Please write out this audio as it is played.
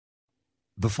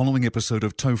The following episode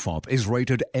of TOFOP is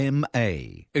rated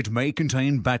MA. It may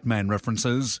contain Batman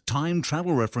references, time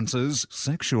travel references,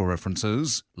 sexual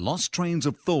references, lost trains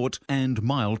of thought, and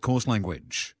mild coarse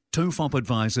language. TOFOP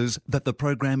advises that the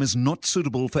program is not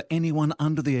suitable for anyone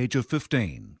under the age of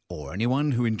 15 or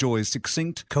anyone who enjoys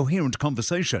succinct, coherent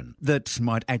conversation that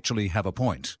might actually have a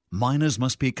point. Minors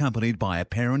must be accompanied by a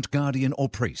parent, guardian, or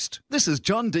priest. This is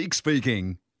John Deek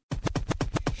speaking.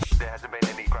 There hasn't been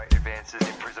any great advances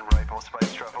in prison rape or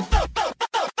space travel.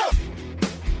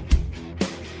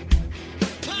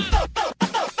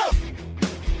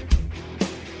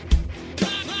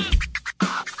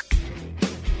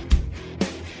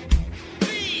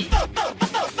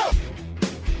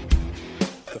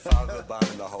 The father, the bone,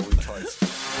 and the holy toast.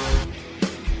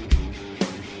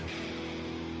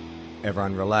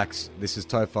 Everyone relax. This is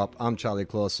TOFOP. I'm Charlie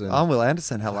Clausen. I'm Will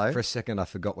Anderson. Hello. For a second, I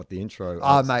forgot what the intro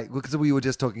Oh, was. mate, because we were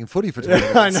just talking footy for 20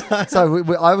 I minutes. know.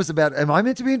 So I was about, am I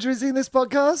meant to be introducing this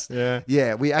podcast? Yeah.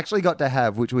 Yeah, we actually got to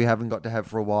have, which we haven't got to have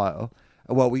for a while.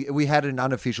 Well, we had an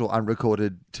unofficial,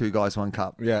 unrecorded Two Guys, One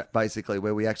Cup. Yeah. Basically,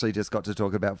 where we actually just got to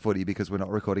talk about footy because we're not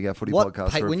recording our footy What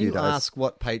podcast for a when few you days. ask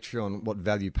what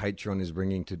value Patreon is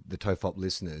bringing to the TOFOP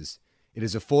listeners, it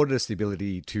has afforded us the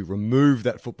ability to remove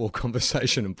that football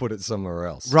conversation and put it somewhere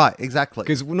else. Right, exactly.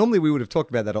 Because normally we would have talked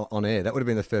about that on air. That would have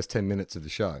been the first 10 minutes of the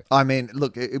show. I mean,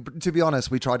 look, to be honest,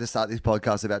 we tried to start this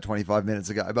podcast about 25 minutes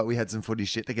ago, but we had some footy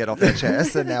shit to get off our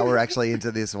chest, and now we're actually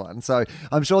into this one. So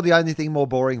I'm sure the only thing more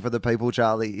boring for the people,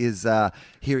 Charlie, is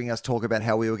hearing us talk about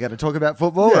how we were going to talk about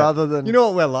football rather than... You know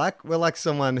what we're like? We're like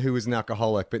someone who was an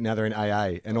alcoholic, but now they're in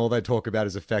AA, and all they talk about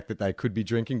is the fact that they could be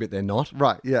drinking, but they're not.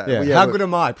 Right, yeah. Yeah. Well, yeah, How but- good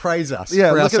am I? Praise us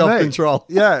Yeah, for our look at me. self-control.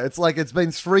 Yeah, it's like it's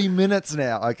been 3 minutes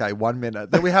now. Okay, 1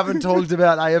 minute. Then we haven't talked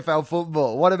about AFL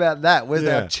football. What about that? Where's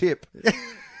Yeah. our chip?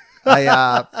 Hey,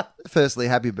 firstly,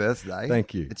 happy birthday.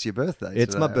 Thank you. It's your birthday.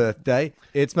 It's my today. birthday.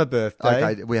 It's my birthday.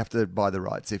 Okay, we have to buy the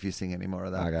rights if you sing any more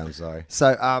of that. Okay, I'm sorry.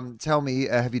 So, tell me,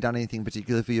 have you done anything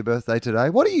particular for your birthday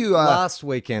today? What are you? Last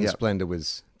weekend, yeah. Splendor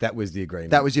was the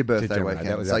agreement. That was your to birthday generate. weekend.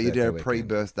 That was So our you did a birthday weekend.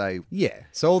 pre-birthday. Yeah.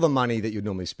 So all the money that you'd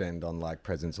normally spend on like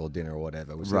presents or dinner or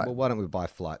whatever, we said, Right. well, why don't we buy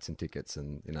flights and tickets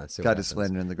and see Go what to happens.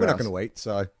 Splendor in the We're not grass. going to eat,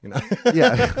 so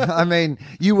Yeah, I mean,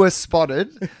 you were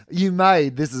spotted. You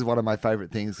made, this is one of my favorite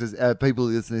things because people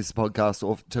who listen to this podcast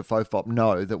or to FOFOP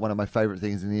know that one of my favorite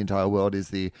things in the entire world is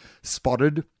the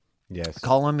spotted Yes.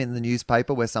 column in the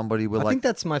newspaper where somebody will I think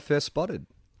that's my first spotted.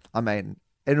 I mean,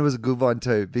 and it was a good one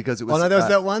too because it was. Oh no, there was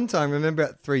that one time. Remember,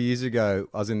 about 3 years ago,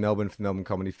 I was in Melbourne for the Melbourne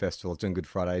Comedy Festival. I was doing Good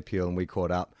Friday Appeal, and we caught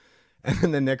up. And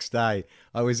then the next day,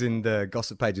 I was in the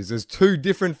gossip pages. There's 2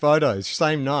 different photos,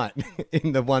 same night,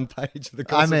 in the one page of the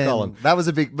I gossip mean, column. that was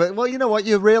a big. But well, you know what?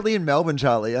 You're rarely in Melbourne,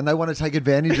 Charlie, and they want to take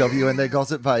advantage of you in their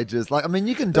gossip pages. Like, I mean,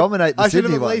 you can dominate the I should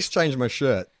Sydney have at one. least changed my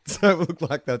shirt, so it looked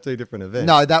like they're 2 different events.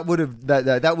 No, that would have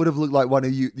that would have looked like one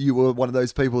of you. You were one of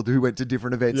those people who went to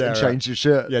different events Yeah, and right. changed your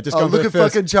shirt. Yeah, just oh, go for look the at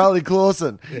first- fucking Charlie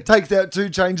Clausen. Takes out 2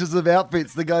 changes of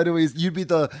outfits to go to his. You'd be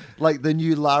the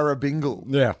new Lara Bingle,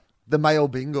 Yeah. the male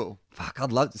Bingle. Fuck,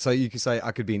 I'd love to. So you could say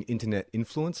I could be an internet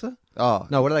influencer? Oh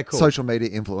No, what are they called? Social media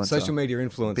influencer. Social media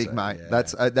influencer. Big mate.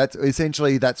 Yeah. That's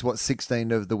essentially that's what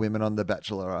 16 of the women on The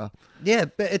Bachelor are. Yeah,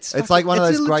 but it's Like one of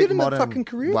it's those a great legitimate modern fucking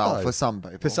career. Well, though. for some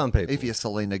people. For some people. If you're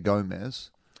Selena Gomez.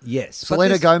 Yes. but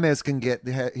Selena this- Gomez can get,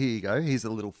 here you go, here's a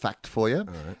little fact for you.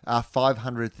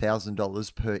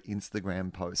 $500,000 per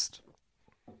Instagram post.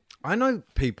 I know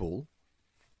people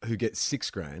who get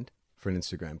 $6,000 for an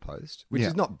Instagram post, which Yeah.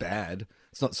 is not bad.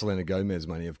 It's not Selena Gomez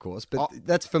money, of course, but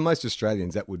that's for most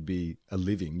Australians. That would be a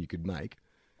living you could make.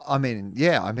 I mean,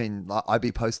 yeah, I'd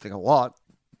be posting a lot.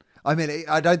 I mean,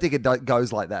 I don't think it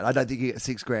goes like that. I don't think you get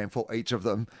 $6,000 for each of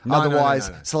them. No, no, no, Otherwise,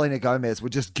 no. Selena Gomez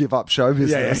would just give up show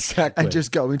business exactly. and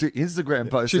just go into Instagram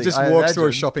posting. She just I walks through a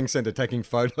imagine. shopping centre taking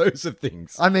photos of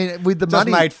things. I mean, with the Just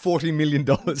money, made $40 million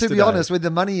to be honest, with the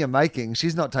money you're making,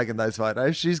 she's not taking those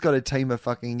photos. She's got a team of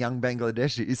fucking young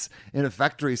Bangladeshis in a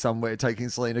factory somewhere taking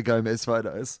Selena Gomez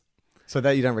photos. So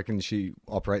that you don't reckon she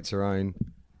operates her own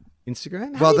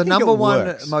Instagram? How Well, do you the think number it one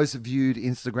works? most viewed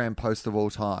Instagram post of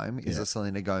all time is Yeah. a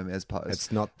Selena Gomez post.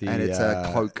 It's not the and it's a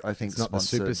Coke, I think, It's not the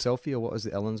sponsored. super selfie, or what was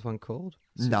the Ellen's one called?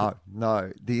 No.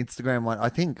 The Instagram one, I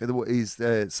think, is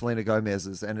Selena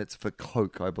Gomez's, and it's for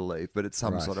Coke, I believe, but it's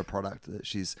some Right. sort of product that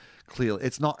she's clearly.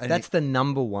 It's not. That's the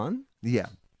number one. yeah.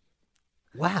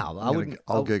 Wow,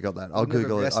 I'll Google that. I'll would never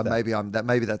Google it. guess that.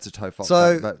 Maybe that's a TOFOP.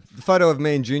 So fact, but the photo of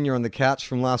me and Junior on the couch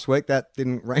from last week, that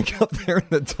didn't rank up there in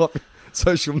the top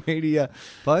social media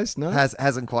post, no?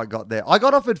 hasn't quite got there. I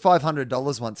got offered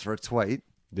 $500 once for a tweet.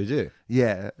 Did you?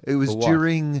 Yeah, it was For what?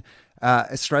 during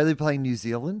Australia playing New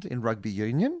Zealand in rugby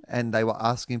union, and they were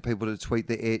asking people to tweet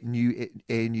the new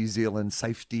Air New Zealand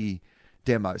safety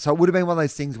demo. So it would have been one of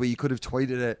those things where you could have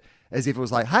tweeted it as if it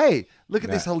was like, hey, look at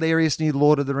this hilarious new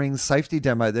Lord of the Rings safety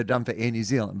demo they've done for Air New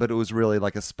Zealand. But it was really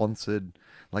like a sponsored,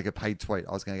 like a paid tweet.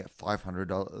 I was going to get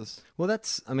 $500. Well,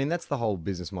 that's the whole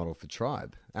business model for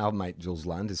Tribe. Our mate Jules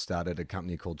Lund has started a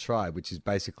company called Tribe, which is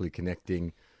basically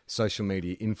connecting social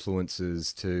media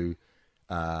influencers to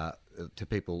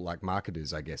people like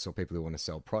marketers, I guess, or people who want to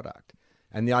sell product.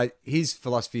 And his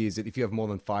philosophy is that if you have more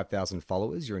than 5,000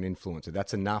 followers, you're an influencer.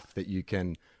 That's enough that you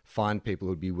can find people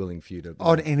who'd be willing for you to...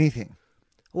 On anything.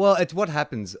 Well, it's what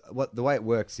happens. The way it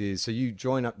works is, so you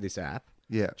join up this app,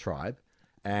 Tribe,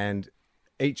 and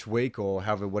each week or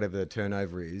whatever the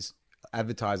turnover is,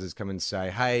 advertisers come and say,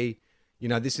 hey,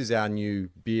 this is our new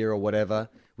beer or whatever.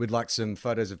 We'd like some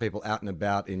photos of people out and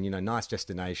about in, nice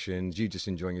destinations. You just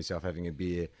enjoying yourself having a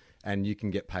beer. And you can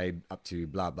get paid up to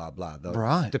blah, blah, blah.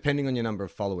 Right. Depending on your number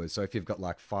of followers. So if you've got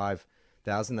like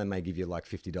 5,000, they may give you like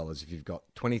 $50. If you've got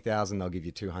 20,000, they'll give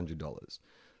you $200.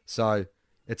 So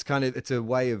it's a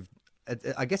way of,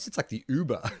 I guess it's like the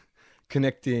Uber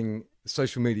connecting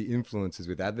social media influencers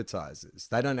with advertisers.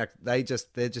 They're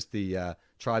just the,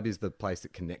 Tribe is the place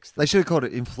that connects them. They should have called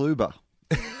it Influber.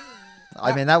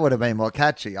 I mean, that would have been more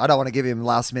catchy. I don't want to give him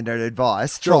last minute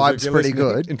advice. Tribe's pretty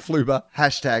good. Influber.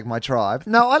 Hashtag my tribe.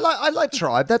 No, I like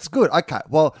Tribe. That's good. Okay.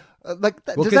 Well,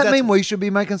 does that mean we should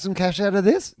be making some cash out of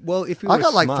this? Well, if we I were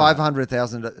got like smart,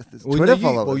 500,000 Twitter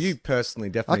followers. Well, you personally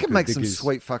definitely I could make some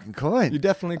sweet fucking coin. You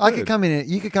definitely could. I could come in.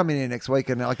 You could come in here next week,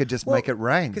 and I could just make it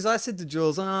rain. Because I said to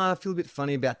Jules, I feel a bit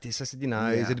funny about this. I said,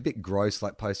 is it a bit gross,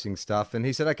 like posting stuff? And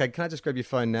he said, okay, can I just grab your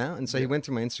phone now? And so he went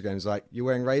to my Instagram. He's like, you're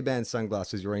wearing Ray-Ban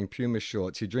sunglasses, you're wearing Puma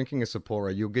shorts, you're drinking a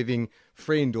Sapporo, you're giving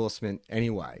free endorsement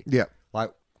anyway. Yeah.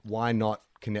 Like, why not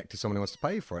connect to someone who wants to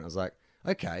pay you for it? And I was like,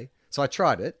 okay. So I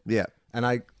tried it. Yeah. And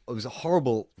it was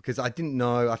horrible because I didn't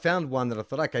know. I found one that I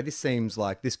thought, okay, this seems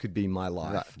like this could be my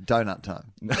life. Right. Donut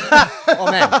time.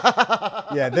 Oh man,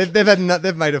 yeah,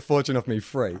 they've made a fortune off me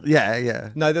free. Yeah.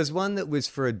 No, there's one that was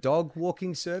for a dog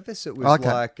walking service. It was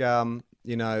like,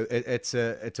 it's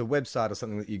a website or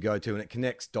something that you go to, and it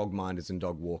connects dog minders and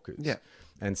dog walkers. Yeah.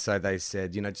 And so they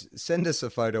said, just send us a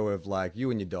photo of like you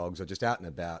and your dogs or just out and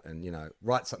about and,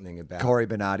 write something about... Corey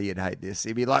Bernardi would hate this.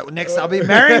 He'd be like, well, next I'll be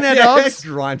marrying their dogs.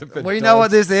 We know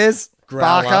what this is.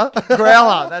 Growler. Barker.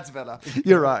 Growler. That's better.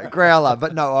 You're right. Growler,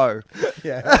 but no O.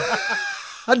 Yeah.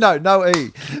 No E.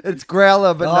 It's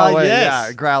growler, but no E. Yes.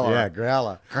 Yeah, growler. Yeah,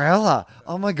 growler. Growler.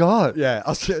 Oh my God. Yeah.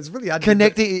 It's really hard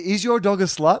Connecting. Is your dog a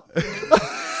slut?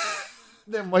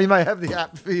 Then we may have the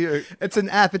app for you. It's an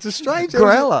app. It's a strange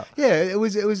growler. It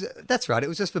was. That's right. It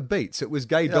was just for beats. It was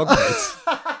gay dog beats.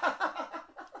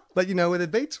 But where the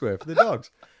beats were for the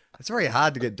dogs. It's very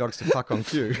hard to get dogs to fuck on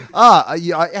cue.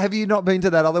 Have you not been to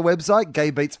that other website,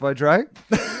 Gay Beats by Dre?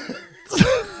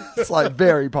 It's like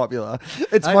very popular.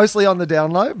 It's mostly on the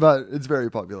download, but it's very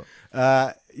popular.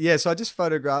 So I just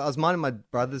photographed. I was minding my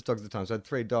brother's dogs at the time, so I had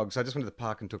 3 dogs. So I just went to the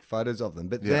park and took photos of them.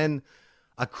 But then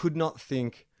I could not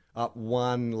think up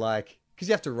one, because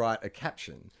you have to write a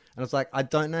caption. And I was like, I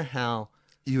don't know how...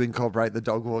 You incorporate the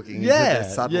dog walking into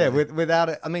this subtly. Yeah, without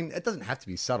it. I mean, it doesn't have to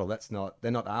be subtle.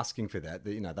 They're not asking for that.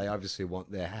 They obviously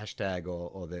want their hashtag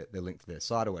or their link to their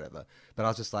site or whatever. But I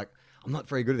was just like, I'm not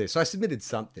very good at this. So I submitted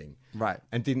something. Right.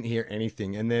 And didn't hear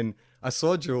anything. And then I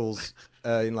saw Jules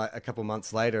in like a couple of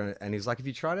months later, and he was like, have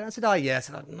you tried it? I said, oh, yeah. I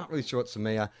said, I'm not really sure it's for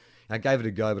me. I gave it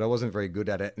a go, but I wasn't very good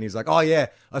at it. And he's like, oh, yeah,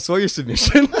 I saw your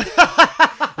submission.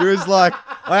 It was like,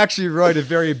 I actually wrote a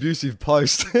very abusive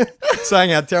post saying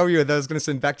how terrible you were that I was going to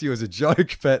send back to you as a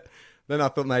joke, but then I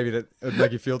thought maybe that it would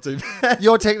make you feel too bad.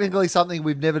 You're technically something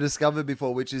we've never discovered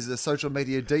before, which is a social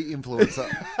media de-influencer.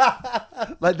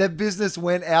 Like their business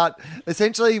went out.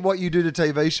 Essentially what you do to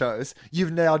TV shows,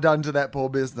 you've now done to that poor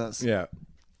business. Yeah.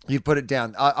 You've put it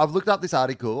down. I've looked up this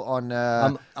article on...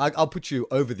 I'll put you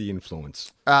over the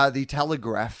influence. The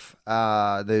Telegraph.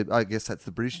 I guess that's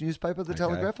the British newspaper, the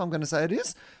Telegraph, I'm going to say it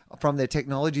is. From their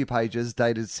technology pages,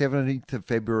 dated 17th of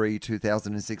February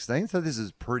 2016. So this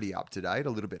is pretty up to date, a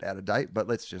little bit out of date, but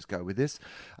let's just go with this.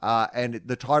 And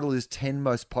the title is 10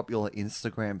 Most Popular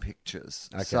Instagram Pictures.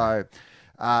 Okay. So...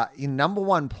 in number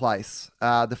 1 place,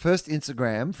 the first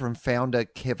Instagram from founder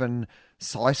Kevin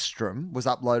Systrom was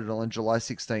uploaded on July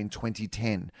 16,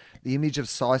 2010. The image of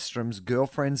Systrom's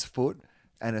girlfriend's foot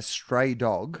and a stray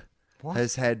dog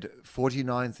has had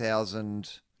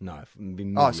 49,000... No.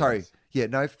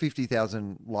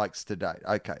 50,000 likes to date.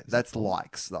 Okay, that's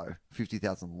likes, though.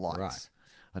 50,000 likes. Right.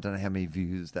 I don't know how many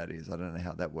views that is. I don't know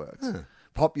how that works.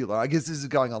 Popular. I guess this is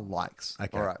going on likes.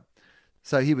 Okay. All right.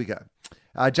 So here we go.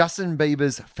 Justin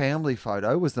Bieber's family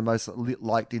photo was the most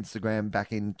liked Instagram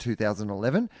back in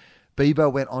 2011.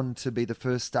 Bieber went on to be the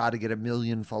first star to get 1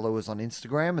 million followers on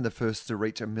Instagram and the first to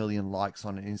reach 1 million likes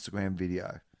on an Instagram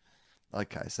video.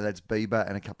 Okay, so that's Bieber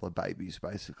and a couple of babies,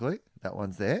 basically. That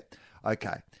one's there.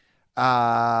 Okay.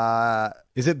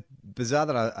 Is it bizarre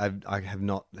that I have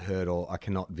not heard or I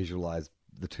cannot visualize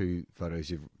the two photos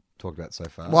you've talked about so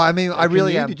far? Well, I mean, I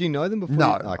really am. Did you know them before?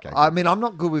 No. Okay. I mean, I'm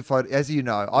not good with photos, as you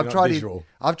know. I've tried visual.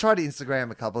 I've tried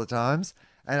Instagram a couple of times,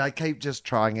 and I keep just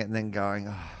trying it and then going,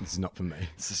 oh, This is not for me.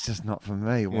 this is just not for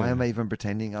me. Why am I even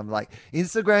pretending? I'm like,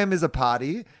 Instagram is a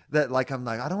party that, like, I'm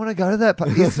like, I don't want to go to that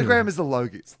party. Instagram is the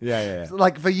Logies. Yeah. So,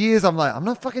 like, for years, I'm like, I'm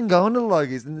not fucking going to the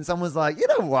Logies. And then someone's like, you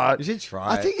know what? You should try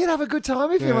I it. think you'd have a good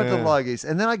time if you went to Yeah. Logies.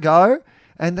 And then I go,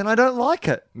 and then I don't like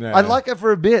it. Yeah. I like it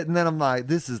for a bit, and then I'm like,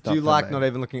 this is not Do you for like me. not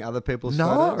even looking at other people's No,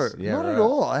 photos? not at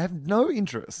all. I have no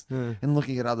interest in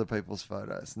looking at other people's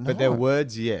photos. No. But their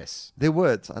words, yes. Their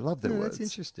words. I love their Yeah, words.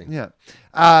 that's interesting. Yeah.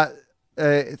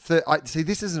 See,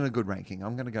 this isn't a good ranking.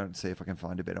 I'm going to go and see if I can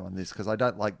find a better one. This because I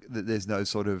don't like that. There's no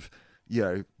sort of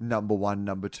number one,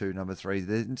 number two, number three.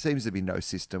 There seems to be no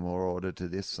system or order to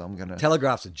this. So I'm going to.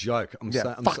 Telegraph's a joke. I'm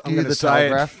Fuck I'm you, gonna the say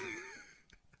Telegraph. It.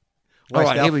 All Waste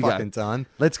right, our here we go. fucking time.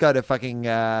 Let's go to fucking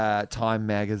Time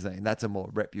magazine. That's a more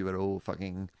reputable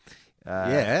fucking.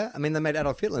 Yeah, I mean they made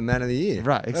Adolf Hitler Man of the Year.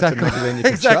 Right, That's exactly. a magazine you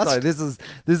can Exactly. trust.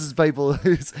 This is people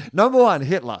who's number one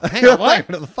Hitler. Hang on, wait.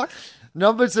 What the fuck?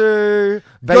 Number two,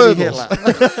 baby Goebbels.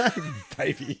 Hitler.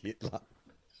 Baby Hitler.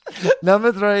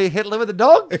 Number three, Hitler with a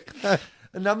dog.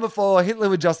 And number four, Hitler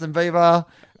with Justin Bieber,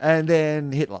 and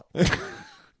then Hitler.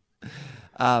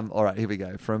 All right, here we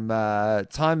go. From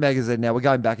Time magazine. Now we're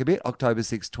going back a bit. October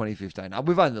 6, 2015.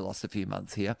 We've only lost a few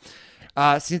months here.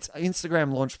 Since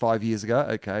Instagram launched 5 years ago.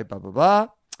 Okay, blah, blah,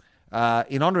 blah.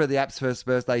 In honor of the app's first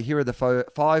birthday, here are the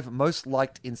 5 most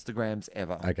liked Instagrams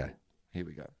ever. Okay. Here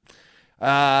we go.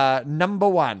 Number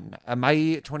 1,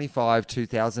 May 25,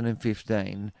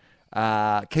 2015.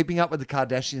 Keeping up with the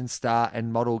Kardashian star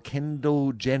and model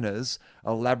Kendall Jenner's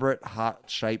elaborate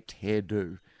heart-shaped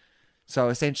hairdo. So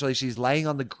essentially, she's laying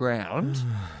on the ground,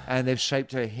 and they've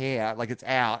shaped her hair like it's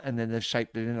out, and then they've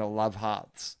shaped it into love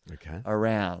hearts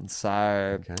around.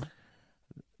 So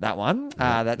that one,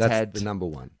 that's had the number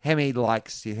one. How many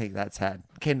likes do you think that's had?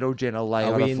 Kendall Jenner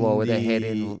laying on the floor with her head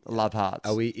in love hearts.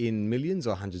 Are we in millions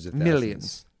or hundreds of thousands?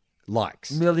 Millions.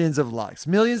 Likes. Millions of likes.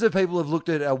 Millions of people have looked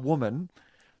at a woman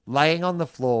laying on the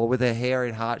floor with her hair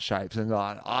in heart shapes and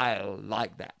gone, I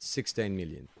like that. 16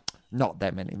 million. Not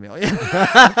that many million.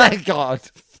 Thank God.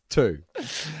 2.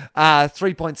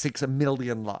 3.6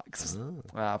 million likes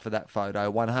for that photo.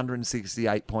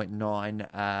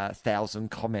 168.9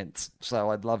 thousand comments.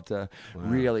 So I'd love to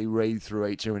really read through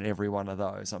each and every one of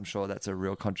those. I'm sure that's a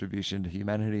real contribution to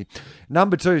humanity.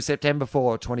 Number 2, September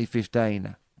 4,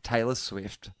 2015. Taylor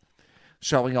Swift.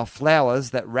 Showing off flowers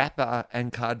that rapper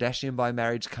and Kardashian by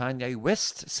marriage Kanye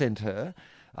West sent her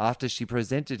after she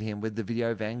presented him with the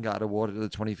Video Vanguard Award at the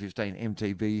 2015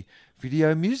 MTV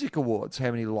Video Music Awards.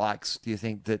 How many likes do you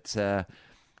think that a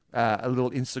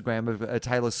little Instagram of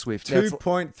Taylor Swift?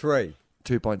 2.3.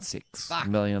 2.6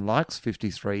 million likes,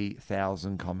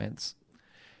 53,000 comments.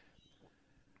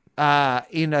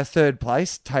 In a third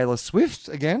place, Taylor Swift,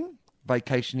 again,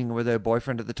 vacationing with her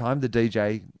boyfriend at the time, the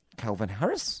DJ Calvin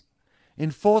Harris.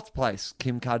 In fourth place,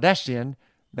 Kim Kardashian,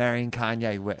 marrying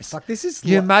Kanye West. Fuck, this is...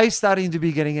 You may starting to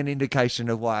be getting an indication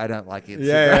of why I don't like Instagram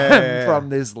Yeah. from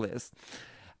this list.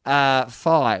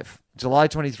 5, July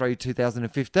 23,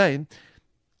 2015.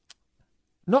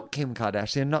 Not Kim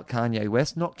Kardashian, not Kanye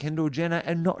West, not Kendall Jenner,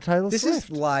 and not Taylor This Swift.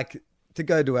 is like, to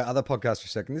go to our other podcast for a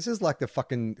second, this is like the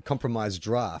fucking compromise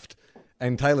draft.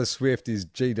 And Taylor Swift is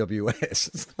GWS.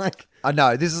 It's like... I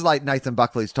know. This is like Nathan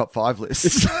Buckley's top 5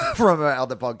 list from our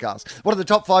other podcast. What are the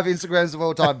top 5 Instagrams of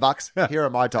all time, Bucks? Here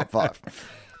are my top 5.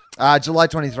 July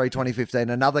 23, 2015.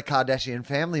 Another Kardashian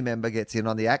family member gets in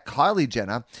on the act. Kylie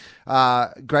Jenner,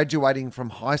 graduating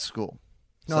from high school.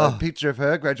 So a picture of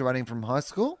her graduating from high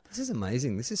school. This is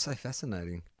amazing. This is so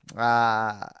fascinating.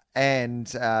 And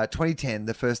 2010,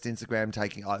 the first Instagram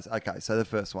taking... Oh, okay, so the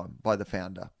first one by the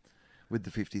founder with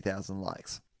the 50,000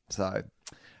 likes. So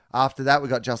after that, we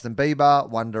got Justin Bieber,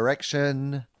 One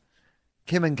Direction,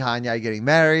 Kim and Kanye getting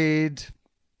married.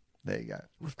 There you go.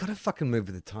 We've got to fucking move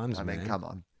with the times, I man. mean, come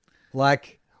on.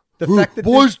 Like, the fact that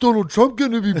why is Donald Trump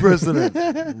going to be president?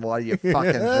 Why do you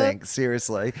fucking think?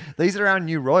 Seriously. These are our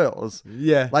new royals.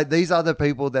 Yeah. Like, these are the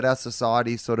people that our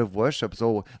society sort of worships.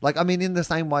 Or, like, I mean, in the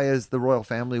same way as the royal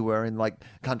family were in, like,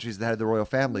 countries that had the royal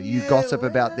family. You gossip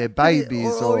about their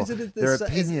babies or is it their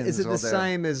opinions. Is it or the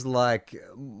same as, like,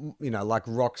 like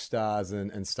rock stars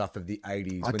and stuff of the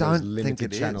 80s? I when there was don't limited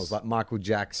think it channels is. like Michael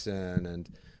Jackson and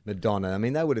Madonna. I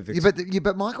mean, they would have...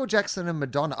 But Michael Jackson and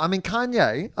Madonna. I mean,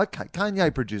 Kanye. Okay,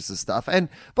 Kanye produces stuff. And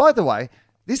by the way,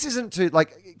 this isn't too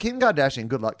like Kim Kardashian.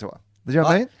 Good luck to her. Do you know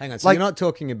what I mean? Hang on. So like, you're not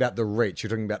talking about the reach. You're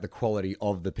talking about the quality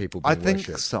of the people being I think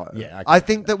worshipped. so. Yeah. Okay. I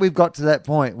think that we've got to that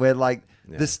point where like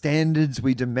the standards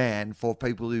we demand for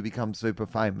people who become super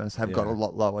famous have got a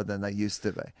lot lower than they used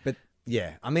to be. But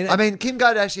yeah, I mean, Kim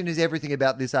Kardashian is everything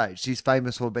about this age. She's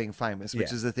famous for being famous, which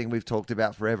Yeah. is the thing we've talked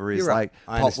about forever. Is You're right. like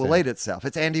I pop will understand. eat itself.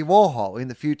 It's Andy Warhol. In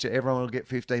the future, everyone will get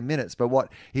 15 minutes. But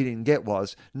what he didn't get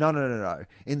was no.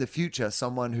 In the future,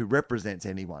 someone who represents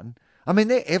anyone. I mean,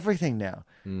 they're everything now.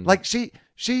 Like she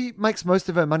makes most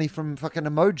of her money from fucking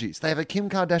emojis. They have a Kim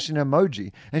Kardashian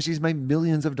emoji, and she's made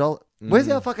millions of dollars. Where's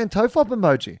our fucking TOFOP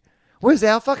emoji? Where's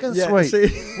our fucking Yeah, suite?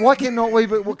 see- Why cannot we?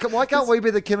 Why can't we be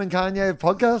the Kim and Kanye of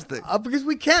podcasting? because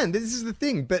we can. This is the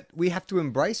thing. But we have to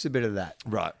embrace a bit of that.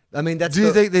 Right. I mean, that's... Do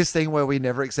you think this thing where we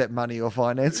never accept money or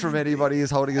finance from anybody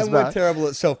is holding us And we're back? terrible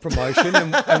at self-promotion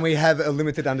and we have a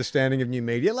limited understanding of new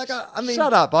media. Like, I mean...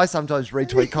 Shut up. I sometimes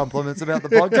retweet compliments about the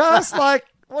podcast. Like,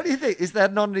 what do you think? Is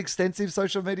that not an extensive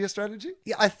social media strategy?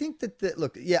 Yeah, I think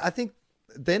I think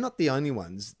they're not the only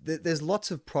ones. There's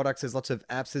lots of products, there's lots of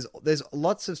apps, there's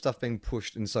lots of stuff being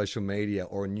pushed in social media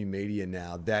or in new media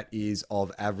now that is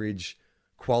of average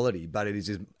quality, but it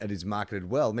is marketed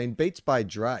well. I mean, Beats by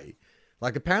Dre,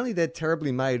 like apparently they're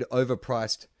terribly made,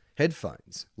 overpriced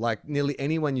headphones. Like nearly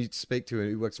anyone you speak to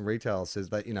who works in retail says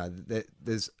that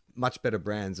there's much better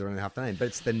brands that are only half the name, but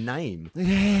it's the name.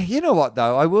 Yeah, you know what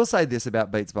though? I will say this about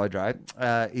Beats by Dre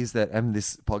is that, and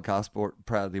this podcast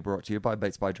proudly brought to you by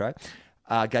Beats by Dre,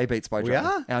 Gay Beats by Dre,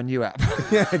 are? our new app.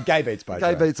 Gay Beats by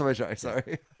Gay Dre. Beats by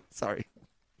Dre. Sorry.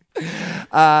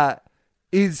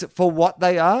 Is for what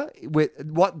they are, with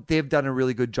what they've done a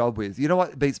really good job with. You know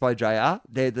what Beats by Dre are?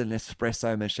 They're the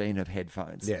Nespresso machine of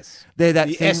headphones. Yes. They're that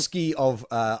the thing. Esky of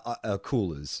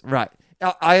coolers. Right.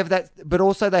 I have that, but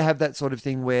also they have that sort of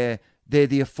thing where they're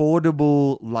the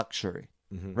affordable luxury,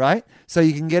 right? So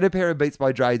you can get a pair of Beats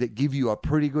by Dre that give you a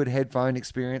pretty good headphone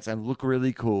experience and look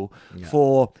really cool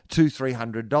for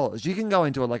 $200-$300. You can go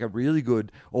into a really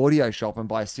good audio shop and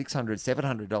buy a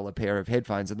 $600-$700 pair of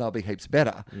headphones and they'll be heaps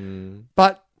better.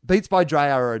 But Beats by Dre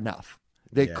are enough.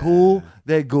 They're cool,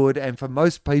 they're good, and for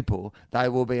most people, they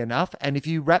will be enough. And if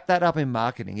you wrap that up in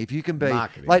marketing, if you can be...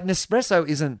 Like, Nespresso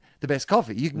isn't the best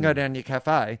coffee. You can go down to your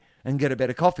cafe and get a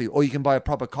better coffee, or you can buy a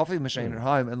proper coffee machine at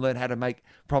home and learn how to make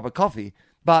proper coffee.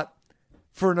 But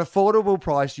for an affordable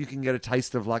price, you can get a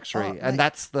taste of luxury, and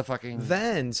that's the fucking...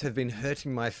 Vans have been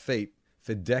hurting my feet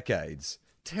for decades.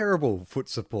 Terrible foot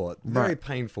support. Very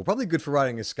painful. Probably good for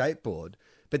riding a skateboard.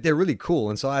 But they're really cool,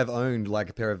 and so I've owned like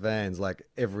a pair of Vans like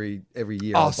every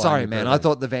year. Oh, sorry, man. I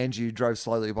thought the Vans you drove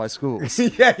slowly by schools.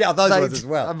 yeah, those ones as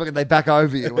well. I'm looking, they back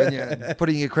over you when you're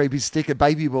putting your creepy sticker,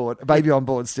 baby on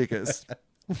board stickers.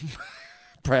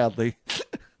 Proudly.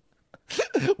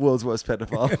 World's worst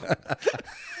pedophile.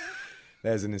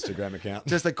 There's an Instagram account.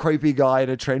 Just a creepy guy in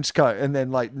a trench coat, and then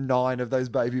like 9 of those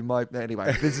baby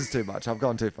Anyway, this is too much. I've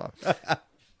gone too far.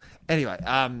 Anyway,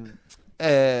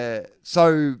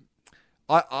 so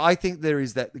I think there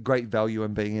is that great value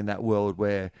in being in that world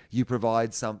where you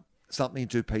provide something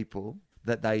to people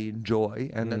that they enjoy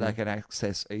and that they can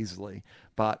access easily,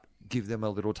 but give them a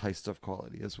little taste of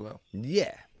quality as well.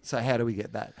 Yeah. So how do we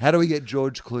get that? How do we get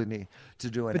George Clooney to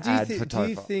do an ad for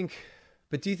TOFOP?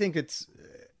 Do you think it's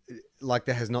like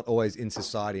that has not always in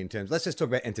society in terms... Let's just talk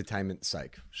about entertainment's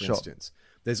sake, for instance.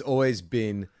 There's always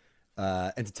been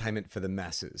entertainment for the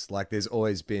masses. Like there's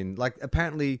always been... Like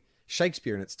apparently...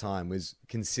 Shakespeare in its time was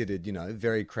considered,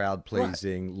 very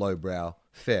crowd-pleasing, lowbrow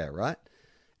fare, right?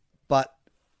 But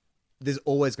there's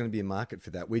always going to be a market for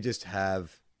that. We just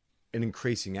have an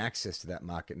increasing access to that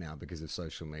market now because of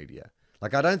social media.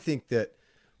 Like, I don't think that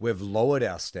we've lowered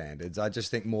our standards. I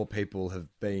just think more people have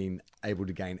been able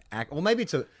to gain... Or maybe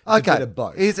it's a bit of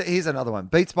both. Here's another one.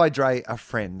 Beats by Dre are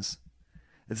friends.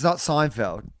 It's not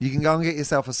Seinfeld. You can go and get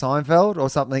yourself a Seinfeld or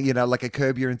something, like a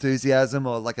Curb Your Enthusiasm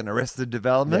or like an Arrested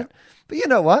Development. Yeah. But you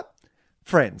know what?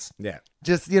 Friends. Yeah.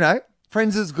 Just,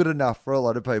 Friends is good enough for a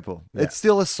lot of people. Yeah. It's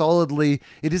still it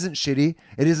isn't shitty.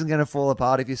 It isn't going to fall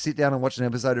apart. If you sit down and watch an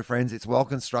episode of Friends, it's well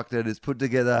constructed. It's put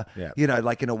together,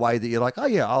 like in a way that you're like, oh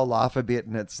yeah, I'll laugh a bit.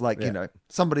 And it's like,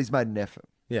 somebody's made an effort.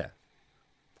 Yeah.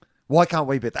 Why can't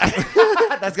we be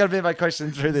that? That's going to be my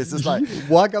question through this. It's like,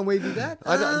 Why can't we do that?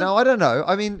 I don't know.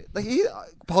 I mean, like,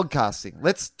 podcasting.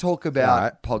 Let's talk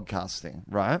about podcasting,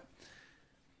 right?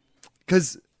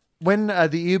 Because when the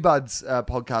Earbuds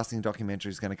podcasting documentary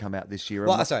is going to come out this year.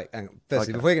 Well, sorry. Hang on.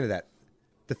 Firstly, before we get into that,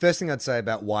 the first thing I'd say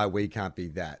about why we can't be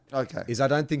that is I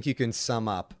don't think you can sum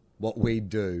up what we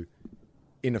do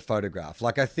in a photograph.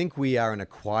 Like, I think we are an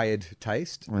acquired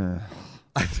taste.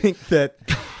 I think that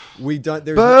we don't.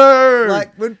 There's Boo!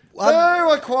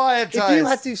 acquired taste. If you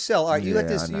had to sell, all right, you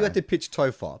had to pitch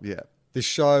TOFOP, the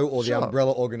show or the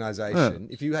umbrella organization.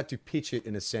 If you had to pitch it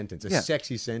in a sentence, a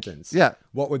sexy sentence,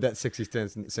 what would that sexy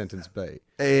sentence be?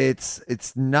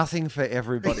 It's nothing for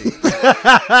everybody.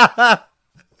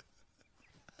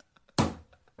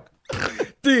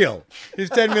 Deal. Here's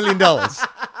 $10 million.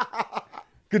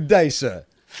 Good day, sir.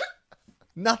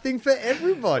 Nothing for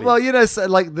everybody. Well, you know, so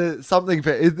like there's something.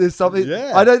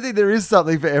 Yeah. I don't think there is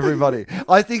something for everybody.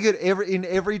 I think in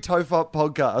every TOFOP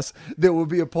podcast, there will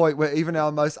be a point where even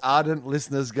our most ardent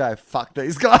listeners go, "Fuck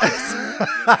these guys."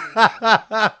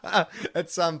 At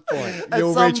some point,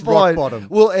 you'll reach rock bottom.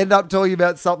 We'll end up talking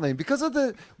about something because of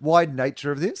the wide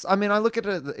nature of this. I mean, I look at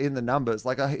it in the numbers.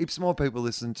 Like, heaps more people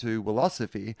listen to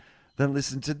Philosophy than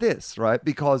listen to this, right?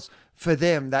 Because for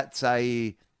them, that's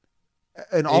an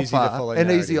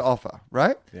easier offer,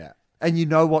 right? Yeah. And you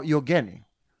know what you're getting.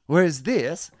 Whereas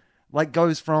this, like,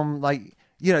 goes from, like,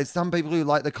 you know, some people who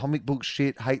like the comic book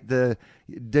shit hate the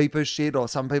deeper shit, or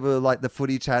some people who like the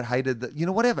footy chat hated the, you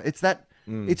know, whatever. It's that,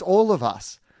 it's all of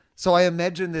us. So I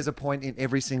imagine there's a point in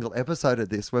every single episode of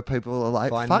this where people are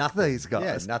like, fuck these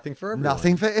guys. Yeah, nothing for everyone.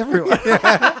 Nothing for everyone.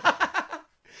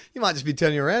 You might just be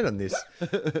turning around on this.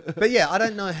 But yeah, I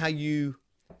don't know how you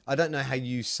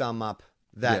sum up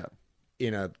that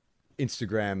in a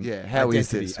Instagram how identity, is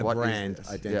this? a What brand is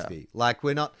this? identity. Yeah. Like,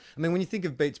 we're not, I mean, when you think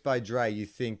of Beats by Dre, you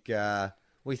think,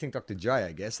 you think Dr. Dre,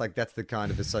 I guess. Like, that's the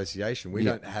kind of association. We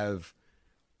don't have,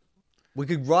 we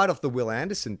could write off the Will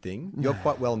Anderson thing. You're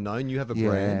quite well known. You have a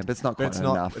brand. But it's not quite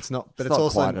enough. It's not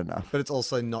also quite enough. But it's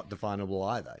also not definable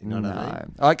either. You know what I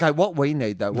mean? Okay, what we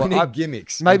need though, we need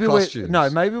gimmicks. Maybe and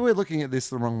costumes. maybe we're looking at this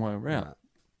the wrong way around. No.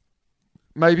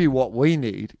 Maybe what we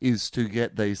need is to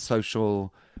get these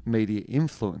social media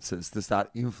influencers to start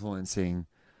influencing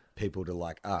people to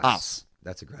like us.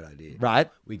 That's a great idea. Right.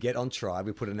 We get on Tribe.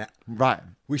 We put an ad. Right.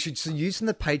 We should use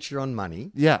the Patreon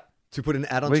money. Yeah. To put an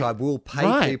ad on Tribe. We'll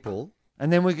pay people.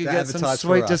 And then we could get some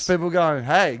sweet just people going,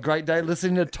 hey, great day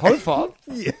listening to TOFOP.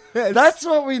 Yes. That's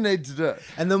what we need to do.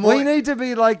 And we need to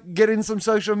be like getting some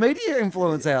social media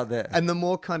influence out there. And the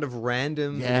more kind of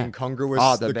random and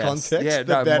incongruous the context,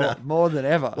 the better. More than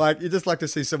ever. Like, you just like to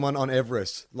see someone on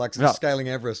Everest, like scaling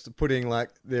Everest, putting like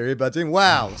their earbuds in.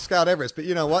 Wow, scaled Everest. But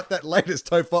you know what? That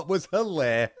latest TOFOP was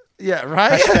hilarious. Yeah,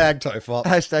 right? Hashtag TOFOP.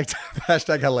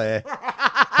 Hashtag hilarious.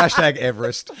 Hashtag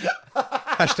Everest.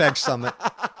 Hashtag summit.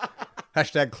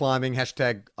 Hashtag climbing,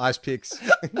 hashtag ice picks.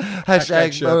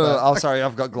 Hashtag sorry,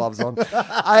 I've got gloves on.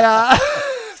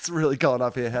 It's really going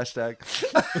up here, hashtag.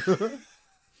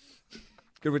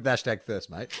 Good with hashtag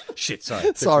first, mate. Shit,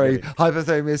 sorry. Sorry,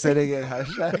 hypothermia setting in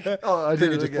hashtag. Oh, I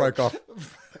think it just broke off.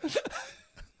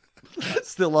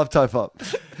 Still love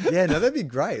TOFOP. Yeah, no, that'd be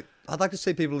great. I'd like to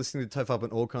see people listening to TOFOP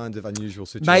in all kinds of unusual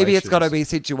situations. Maybe it's got to be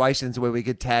situations where we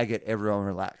could tag it, everyone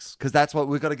relax. Because that's what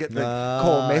we've got to get the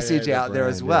core message out there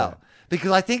as well. Yeah.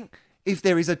 Because I think if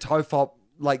there is a TOFOP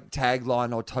like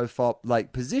tagline or TOFOP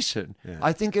like position,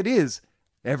 I think it is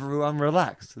everyone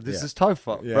relax. This is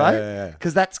TOFOP, right?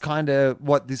 Because that's kind of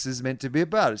what this is meant to be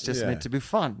about. It's just meant to be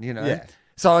fun, you know? Yeah.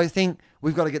 So I think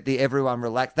we've got to get the everyone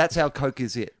relaxed. That's how Coke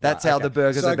is it. That's how the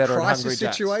burgers are better at Hungry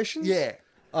Jack's. Situations? Yeah.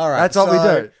 All right, that's what we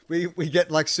do. We get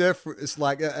like surf. It's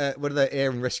like what are they, air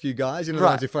and rescue guys? You know, the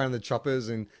ones who fly on the choppers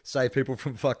and save people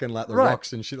from fucking like the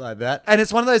rocks and shit like that. And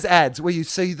it's one of those ads where you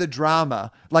see the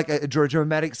drama, like a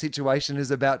dramatic situation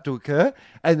is about to occur,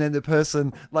 and then the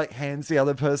person like hands the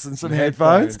other person some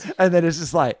headphones, and then it's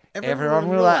just like everyone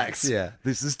relax. Yeah,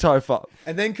 this is TOFOP.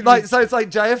 And then so it's like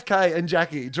JFK and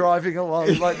Jackie driving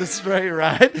along like the street,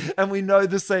 right? And we know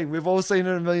the scene. We've all seen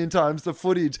it a million times. The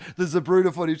footage, the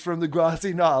Zabruta footage from the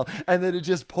grassy knoll, and then it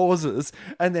just pauses,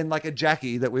 and then like a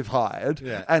Jackie that we've hired,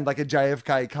 and like a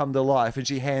JFK come to life, and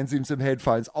she hands him some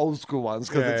headphones, old school ones,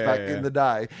 because it's back in the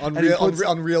day.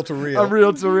 Unreal to real.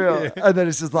 Unreal to real. And then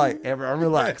it's just like, everyone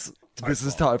relax. This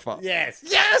is TOFOP. Yes.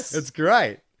 It's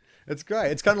great. It's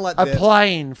great. It's kind of like a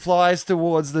plane flies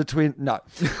towards the twin. No.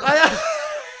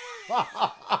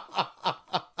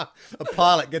 A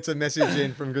pilot gets a message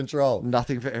in from control.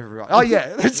 Nothing for everyone. Oh,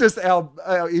 yeah. It's just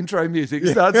our intro music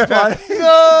starts playing.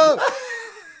 No!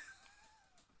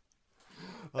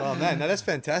 Oh man, no, that's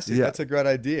fantastic. Yeah. That's a great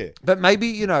idea. But maybe,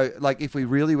 you know, like if we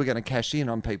really were going to cash in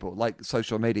on people like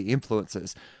social media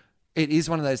influencers, it is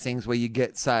one of those things where you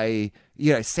get, say,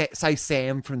 you know, say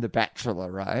Sam from The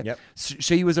Bachelor, right? Yep.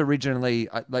 She was originally,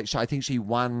 I think she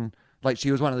won, like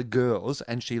she was one of the girls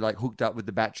and she like hooked up with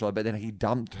The Bachelor, but then he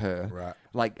dumped her Right.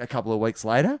 like a couple of weeks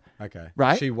later. Okay.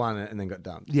 Right? She won it and then got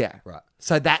dumped. Yeah. Right.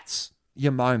 So that's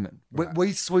your moment. Right.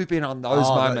 We swoop in on those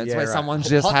Oh, moments yeah, where right. someone's Hot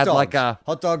just had dogs. like a,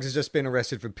 Hot Dogs has just been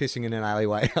arrested for pissing in an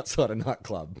alleyway outside a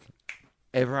nightclub.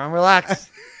 everyone relax.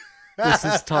 This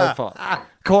is TOFOP.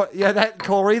 That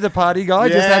Corey, the party guy,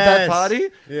 just had that Yes. party,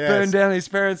 Yes. burned down his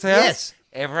parents' house. Yes.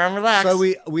 Everyone relax. So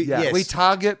yes. we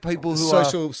target people who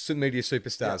Social media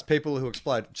superstars, people who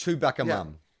explode. Chewbacca Yeah.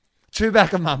 mum.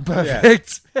 Chewbacca mum,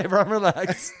 perfect. Everyone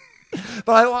relax.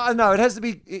 But I know it has to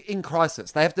be in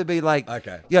crisis. They have to be like,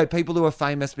 Okay. you know, people who are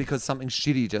famous because something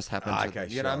shitty just happened to Okay, them.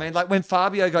 You know what I sure. mean? Like when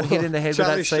Fabio got hit in the head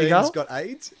Charlie with that seagull. Sheen's got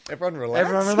AIDS. Everyone relax.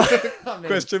 Everyone relax. I mean,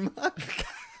 Question mark.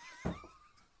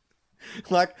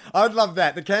 Like, I'd love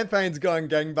that. The campaign's going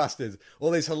gangbusters.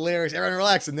 All these hilarious, everyone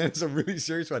relax, and then it's a really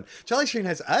serious one. Charlie Sheen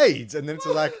has AIDS, and then it's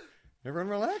like, everyone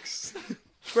relax?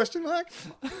 Question mark?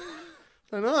 I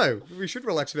don't know. We should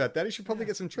relax about that. He should probably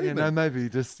get some yeah, treatment. no, maybe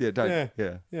just, don't.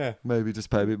 Yeah. Maybe just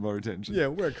pay a bit more attention. Yeah,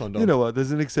 wear a condom. You know what?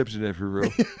 There's an exception to every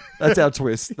rule. That's our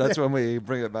twist. That's when we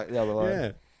bring it back the other way.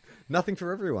 Yeah. Nothing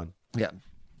for everyone. Yeah.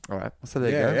 All right. So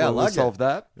there you Yeah, go. yeah, I We'll like solve it.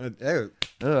 that. Yeah.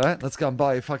 All right. Let's go and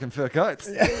buy your fucking fur coats.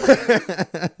 Did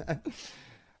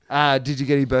you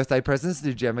get any birthday presents?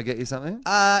 Did Gemma get you something?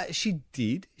 She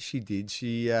did.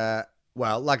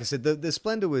 Well, like I said, the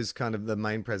Splendor was kind of the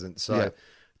main present. So Yeah.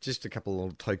 just a couple of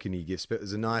little tokeny gifts, but it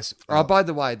was a nice. Oh, by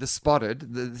the way, the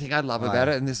Spotted, the thing I love about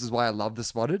it, and this is why I love the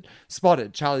Spotted,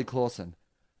 Charlie Clausen,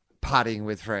 partying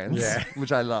with friends, Yeah.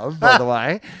 which I love, by the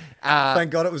way. Thank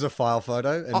God it was a file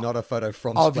photo and not a photo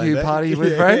from Of Splendor. you partying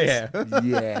with Yeah, friends?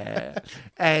 Yeah. Yeah.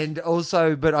 And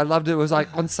also, but I loved it was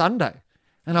like on Sunday.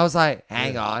 And I was like,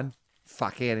 hang on.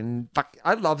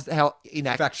 I love how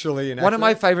inaccurate. Factually inaccurate. One of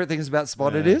my favorite things about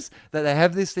Spotted Yeah. is that they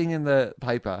have this thing in the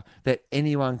paper that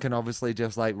anyone can obviously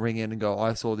just like ring in and go,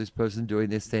 I saw this person doing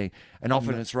this thing. And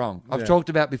often it's wrong. I've Yeah. talked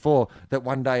about before that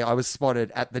one day I was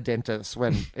spotted at the dentist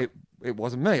when it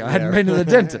wasn't me. I hadn't been to the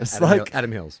dentist.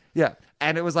 Adam Hills. Yeah.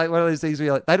 And it was like one of those things where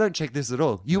you're like, they don't check this at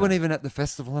all. You weren't even at the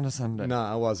festival on a Sunday. No,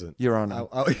 I wasn't. Your Honour.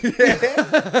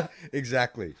 Yeah,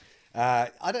 exactly.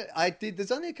 I did.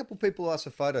 There's only a couple people who asked for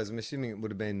photos. I'm assuming it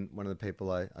would have been one of the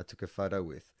people I took a photo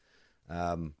with.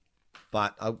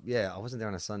 But I wasn't there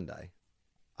on a Sunday.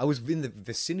 I was in the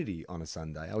vicinity on a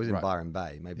Sunday. I was in Right. Byron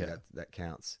Bay. Maybe Yeah. that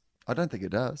counts. I don't think it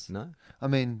does. No, I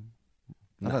mean,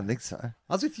 I don't think so.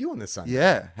 I was with you on this Sunday.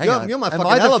 Yeah. Hang You're- on. you're my Am fucking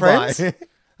I the alibi. friends?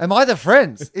 Am I the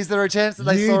friends? Is there a chance that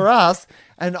they You- saw us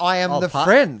and I am the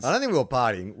friends? I don't think we were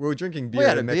partying. We were drinking beer. We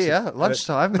had a in beer Mexico. at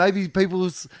lunchtime. Maybe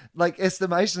people's like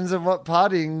estimations of what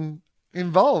partying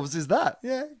involves is that.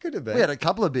 Yeah, it could have been. We had a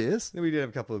couple of beers. We did have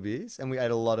a couple of beers, and we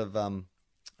ate a lot of corn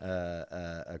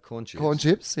chips. Corn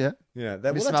chips, yeah. Yeah,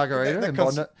 Miss well, Margarita that in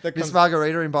comes- Bondi- that Miss comes-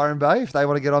 Margarita in Byron Bay, if they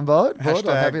want to get on board. I'm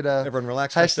happy to. Everyone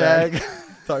relax. Hashtag.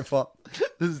 TOFOP.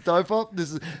 This is TOFOP.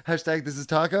 This is hashtag. This is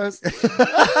tacos.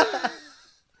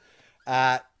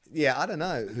 Yeah, I don't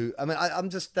know who. I mean, I'm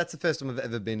just. That's the first time I've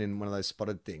ever been in one of those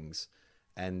spotted things,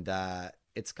 and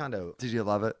it's kind of. Did you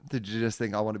love it? Did you just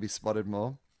think I want to be spotted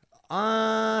more?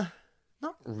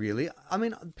 Not really. I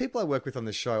mean, people I work with on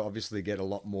the show obviously get a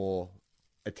lot more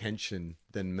attention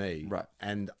than me, Right.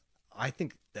 And I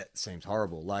think that seems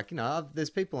horrible. Like, there's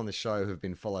people on the show who've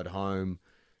been followed home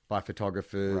by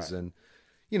photographers, Right.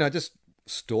 and just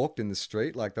stalked in the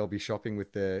street. Like they'll be shopping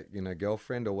with their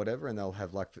girlfriend or whatever, and they'll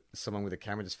have like someone with a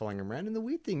camera just following them around. And the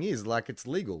weird thing is, like, it's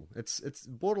legal. It's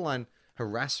borderline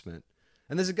harassment.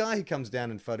 And there's a guy who comes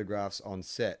down and photographs on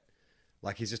set,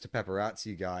 like he's just a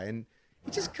paparazzi guy, and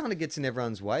it just kind of gets in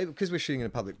everyone's way because we're shooting in a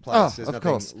public place. Oh, There's of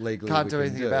nothing course. legally Can't we do can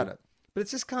anything about it. But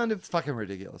it's just kind of It's fucking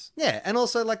ridiculous. yeah, and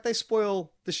also like they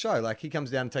spoil the show. Like he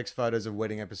comes down and takes photos of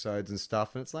wedding episodes and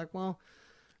stuff, and it's like, well,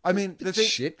 I mean, the thing,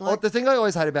 shit, well, like- the thing I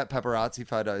always hate about paparazzi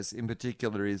photos in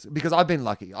particular is because I've been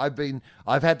lucky.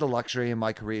 I've had the luxury in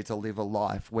my career to live a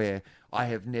life where I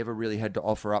have never really had to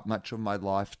offer up much of my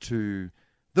life to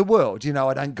the world.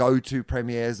 I don't go to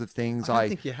premieres of things. I don't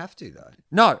think you have to though.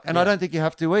 No, and I don't think you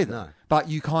have to either. No. But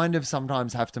you kind of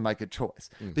sometimes have to make a choice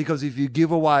because if you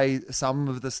give away some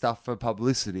of the stuff for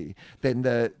publicity, then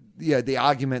the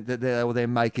argument that they will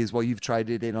then make is, well, you've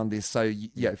traded in on this, so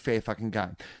fair fucking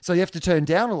game. So you have to turn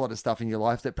down a lot of stuff in your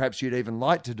life that perhaps you'd even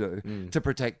like to do to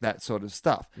protect that sort of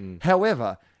stuff.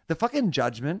 However, the fucking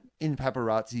judgment in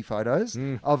paparazzi photos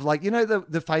of like, you know,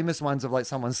 the famous ones of like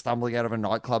someone stumbling out of a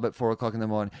nightclub at 4:00 in the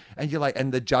morning, and you're like,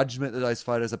 and the judgment that those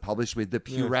photos are published with, the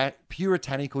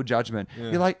puritanical judgment.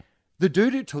 You're like, the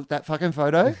dude who took that fucking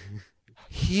photo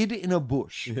hid in a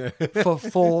bush for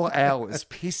 4 hours,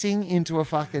 pissing into a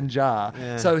fucking jar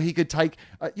so he could take,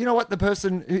 you know what the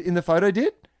person in the photo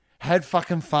did? Had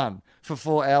fucking fun for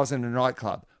 4 hours in a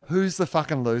nightclub. Who's the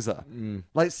fucking loser?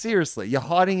 Like, seriously, you're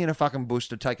hiding in a fucking bush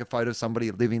to take a photo of somebody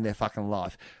living their fucking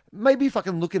life. Maybe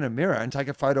fucking look in a mirror and take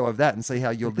a photo of that and see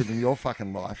how you're living your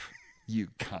fucking life. You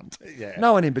cunt. Yeah.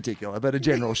 No one in particular, but a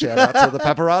general shout out to the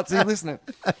paparazzi listening.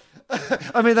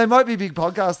 I mean, they might be big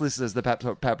podcast listeners, the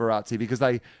paparazzi, because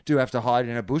they do have to hide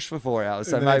in a bush for 4 hours.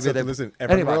 So maybe they listen.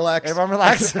 Everyone relax. Everyone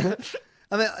relax.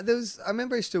 I mean, I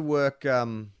remember I used to work. I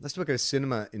used to work at a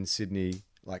cinema in Sydney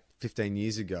like 15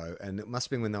 years ago, and it must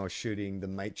have been when they were shooting the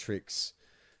Matrix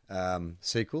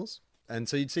sequels. And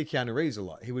so you'd see Keanu Reeves a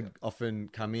lot. He would often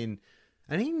come in,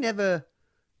 and he never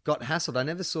got hassled. I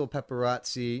never saw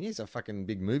paparazzi. He's a fucking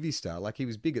big movie star. Like, he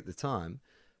was big at the time.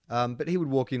 But he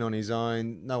would walk in on his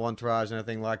own, no entourage,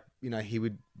 anything. Like, you know, he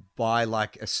would buy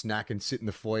like a snack and sit in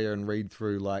the foyer and read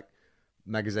through like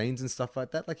magazines and stuff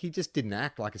like that. Like, he just didn't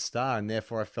act like a star, and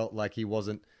therefore I felt like he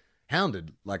wasn't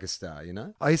hounded like a star, you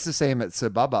know? I used to see him at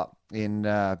Sababa in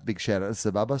big shout out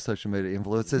to Sababa, social media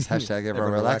influencers. Hashtag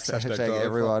everyone relax. Hashtag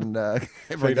everyone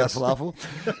gets falafel.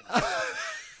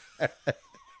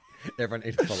 Everyone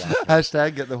eat falafel.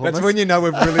 Hashtag get the hummus. That's when you know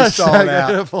we've really sold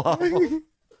out.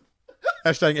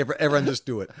 Hashtag everyone just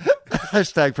do it.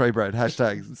 Hashtag pre-bread.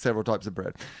 Hashtag several types of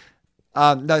bread.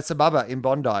 No, Sababa in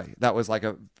Bondi. That was like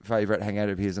a favourite hangout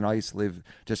of his, and I used to live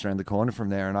just around the corner from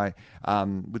there, and I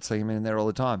would see him in there all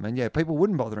the time. And yeah, people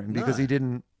wouldn't bother him because he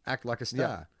didn't act like a star.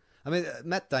 Yeah. I mean,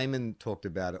 Matt Damon talked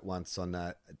about it once on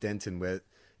Denton, where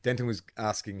Denton was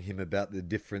asking him about the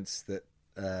difference that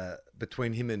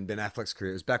between him and Ben Affleck's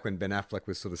career. It was back when Ben Affleck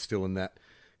was sort of still in that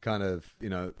kind of, you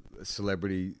know,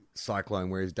 celebrity cyclone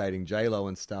where he's dating J-Lo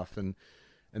and stuff. And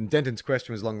Denton's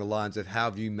question was along the lines of, how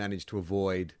have you managed to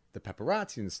avoid the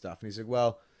paparazzi and stuff? And he said,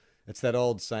 well, it's that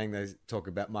old saying they talk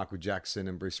about Michael Jackson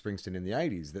and Bruce Springsteen in the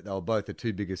 80s, that they were both the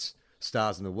two biggest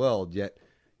stars in the world, yet,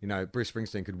 you know, Bruce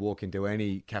Springsteen could walk into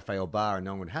any cafe or bar and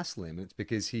no one would hassle him. And it's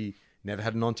because he never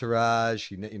had an entourage,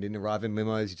 he didn't arrive in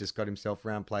limos, he just got himself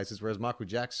around places, whereas Michael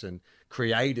Jackson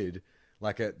created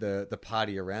like the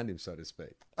party around him, so to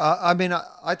speak. I mean,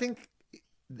 I think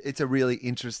it's a really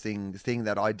interesting thing,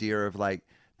 that idea of like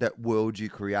that world you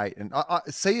create. And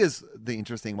Sia's the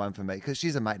interesting one for me because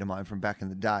she's a mate of mine from back in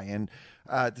the day. And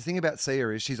the thing about Sia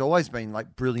is she's always been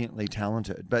like brilliantly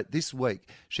talented. But this week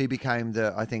she became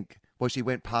she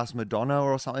went past Madonna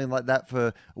or something like that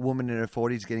for a woman in her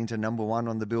 40s getting to #1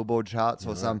 on the Billboard charts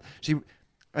or some.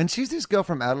 She's this girl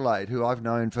from Adelaide who I've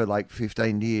known for like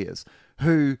 15 years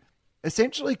who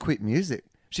essentially quit music.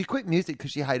 She quit music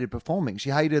because she hated performing. She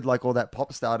hated like all that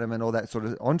pop stardom and all that sort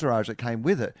of entourage that came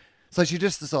with it. So she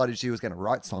just decided she was going to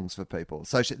write songs for people.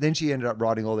 So then she ended up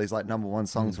writing all these like #1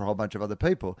 songs for a whole bunch of other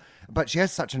people. But she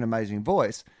has such an amazing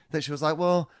voice that she was like,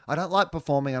 well, I don't like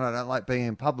performing and I don't like being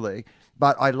in public,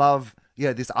 but I love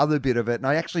this other bit of it. And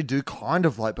I actually do kind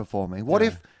of like performing. What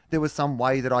if there was some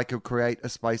way that I could create a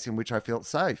space in which I felt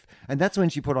safe? And that's when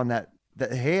she put on that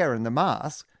hair and the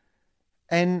mask.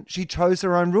 And she chose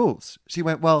her own rules. She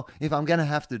went, well, if I'm going to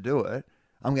have to do it,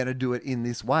 I'm going to do it in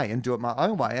this way and do it my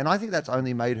own way. And I think that's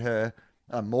only made her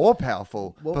a more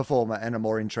powerful performer and a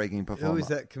more intriguing performer. Who is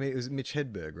that comedian? It was Mitch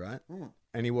Hedberg, right?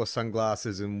 And he wore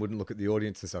sunglasses and wouldn't look at the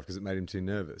audience and stuff because it made him too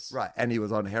nervous. Right. And he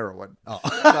was on heroin. Oh. So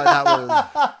that was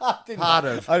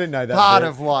I didn't know that.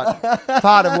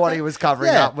 Part of what he was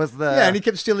covering up was the... Yeah, and he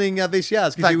kept stealing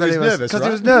VCRs because he was nervous, Because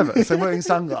he was nervous and wearing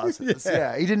sunglasses.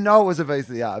 Yeah. He didn't know it was a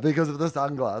VCR because of the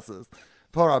sunglasses.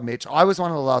 Poor old Mitch. I was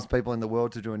one of the last people in the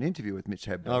world to do an interview with Mitch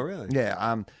Hedberg. Oh, really?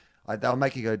 Yeah. They were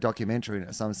making a documentary, and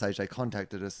at some stage they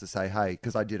contacted us to say, hey,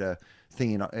 because I did a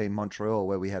thing in Montreal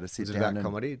where we had to sit down. Was it about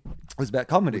comedy? It was about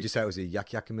comedy. Would you say it was a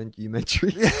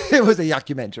yuck-yuckumentary? It was a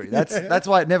yuckumentary. That's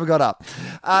why it never got up.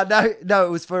 No, it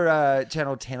was for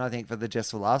Channel 10, I think, for the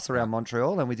Just for Laughs around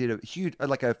Montreal, and we did a huge,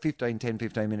 like a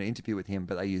 15-minute interview with him,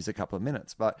 but they used a couple of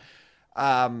minutes. But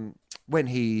when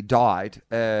he died,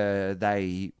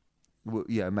 they...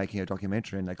 making a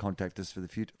documentary, and they contacted us for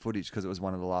the footage because it was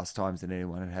one of the last times that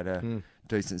anyone had a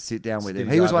decent sit down with him.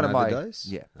 He was one of my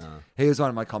he was one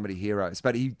of my comedy heroes,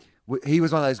 but he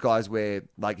was one of those guys where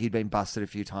like he'd been busted a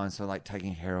few times for like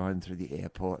taking heroin through the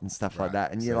airport and stuff like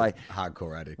that. And you're like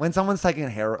hardcore addict. When someone's taking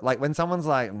heroin, like when someone's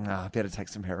like, I better take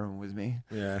some heroin with me.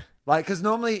 Yeah. Like, because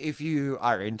normally if you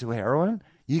are into heroin,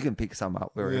 you can pick some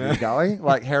up wherever you're going.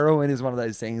 Like heroin is one of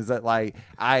those things that like,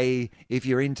 if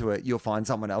you're into it, you'll find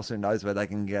someone else who knows where they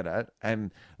can get it.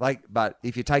 And like, but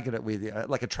if you're taking it with you,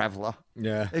 like a traveler,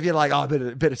 if you're like, oh, I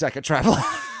better take a traveler,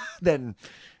 then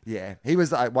yeah, he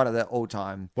was like one of the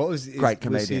all-time great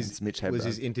comedians, Mitch Hedberg. Was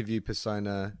his interview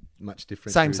persona much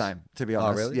different? Same, to be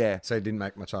honest. Oh, really? Yeah. So he didn't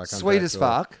make much eye contact? Sweet as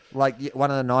fuck. Like one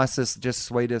of the nicest, just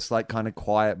sweetest, like kind of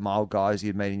quiet, mild guys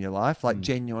you'd meet in your life. Like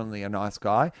genuinely a nice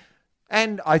guy.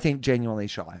 And I think genuinely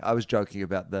shy. I was joking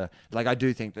about I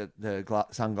do think that the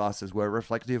sunglasses were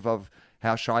reflective of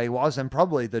how shy he was, and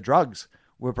probably the drugs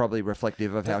were probably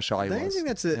reflective of how shy he was. I think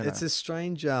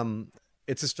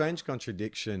it's a strange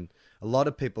contradiction. A lot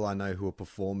of people I know who are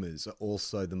performers are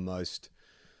also the most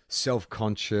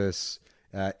self-conscious,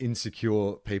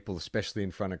 insecure people, especially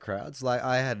in front of crowds. Like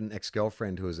I had an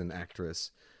ex-girlfriend who was an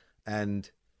actress,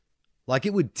 and like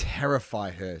it would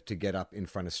terrify her to get up in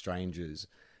front of strangers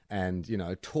and, you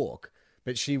know, talk.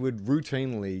 But she would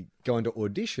routinely go into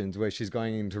auditions where she's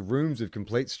going into rooms of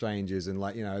complete strangers and,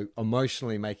 like, you know,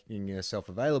 emotionally making herself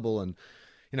available and,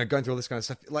 you know, going through all this kind of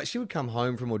stuff. Like she would come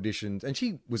home from auditions, and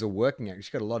she was a working actor.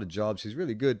 She got a lot of jobs. She's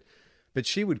really good. But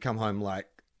she would come home like,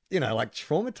 you know, like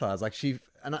traumatized. Like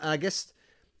and I guess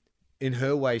in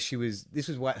her way, this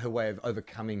was her way of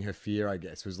overcoming her fear, I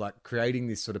guess, was like creating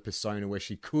this sort of persona where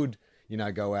she could, you know,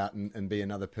 go out and be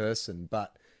another person.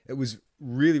 But it was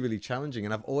really, really challenging.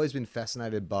 And I've always been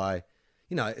fascinated by,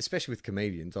 you know, especially with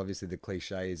comedians, obviously the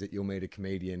cliche is that you'll meet a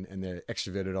comedian and they're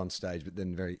extroverted on stage, but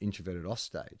then very introverted off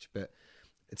stage. But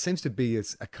it seems to be a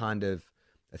kind of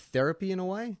a therapy in a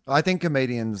way. I think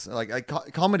comedians,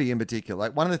 comedy in particular,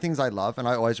 like one of the things I love and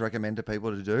I always recommend to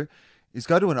people to do is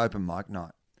go to an open mic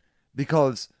night,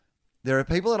 because there are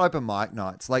people at open mic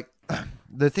nights. Like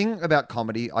the thing about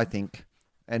comedy, I think,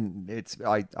 and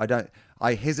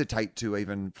I hesitate to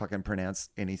even fucking pronounce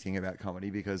anything about comedy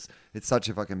because it's such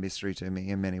a fucking mystery to me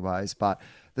in many ways. But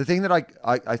the thing that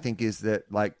I think is that,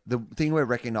 like, the thing we're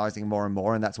recognizing more and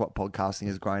more, and that's what podcasting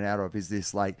has grown out of, is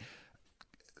this like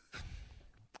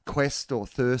quest or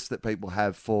thirst that people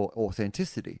have for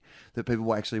authenticity, that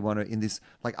people actually want to, in this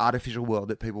like artificial world,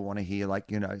 that people want to hear,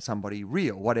 like, you know, somebody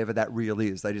real, whatever that real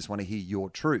is. They just want to hear your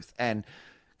truth. And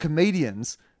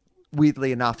comedians,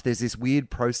 weirdly enough, there's this weird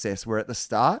process where at the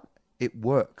start it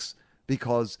works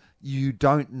because you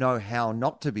don't know how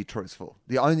not to be truthful.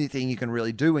 The only thing you can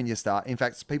really do when you start, in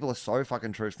fact, people are so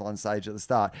fucking truthful on stage at the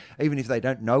start, even if they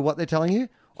don't know what they're telling you,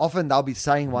 often they'll be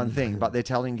saying one thing, but they're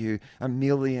telling you a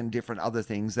million different other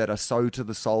things that are so to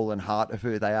the soul and heart of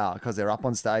who they are, because they're up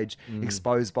on stage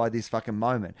exposed by this fucking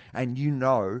moment. And you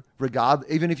know,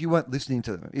 even if you weren't listening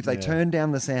to them, if they turned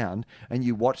down the sound and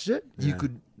you watched it, you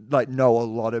could like know a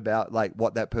lot about like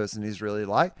what that person is really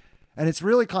like. And it's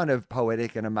really kind of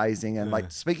poetic and amazing. And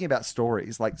like speaking about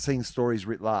stories, like seeing stories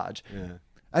writ large. Yeah.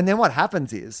 And then what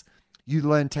happens is you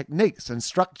learn techniques and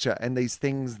structure and these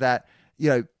things that, you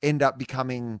know, end up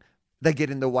becoming, they get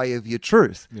in the way of your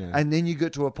truth. Yeah. And then you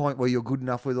get to a point where you're good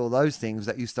enough with all those things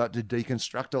that you start to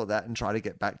deconstruct all that and try to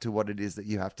get back to what it is that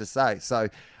you have to say. So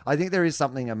I think there is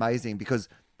something amazing because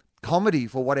comedy,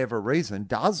 for whatever reason,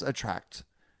 does attract.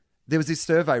 There was this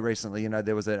survey recently, you know,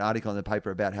 there was an article in the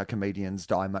paper about how comedians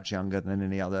die much younger than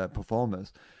any other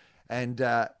performers. And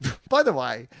by the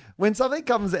way, when something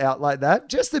comes out like that,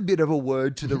 just a bit of a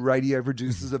word to the radio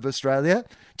producers of Australia,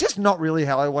 just not really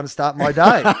how I want to start my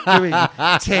day, doing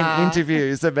 10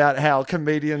 interviews about how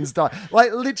comedians die.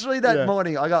 Like literally that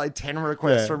morning, I got like 10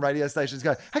 requests from radio stations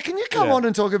going, hey, can you come on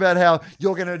and talk about how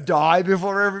you're going to die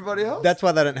before everybody else? That's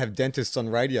why they don't have dentists on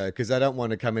radio, because they don't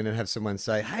want to come in and have someone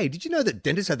say, hey, did you know that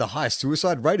dentists have the highest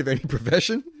suicide rate of any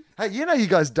profession? Hey, you know you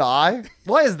guys die.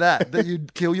 Why is that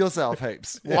you'd kill yourself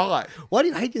heaps? Why? Why do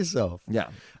you hate yourself? Yeah.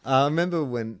 I remember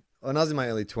when I was in my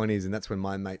early 20s, and that's when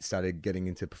my mates started getting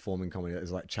into performing comedy. It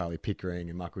was like Charlie Pickering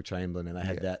and Michael Chamberlain, and they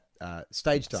had that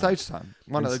stage time. Stage time.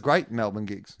 One of the great Melbourne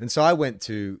gigs. And so I went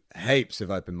to heaps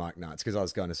of open mic nights because I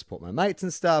was going to support my mates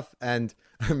and stuff. And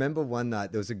I remember one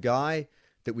night there was a guy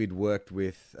that we'd worked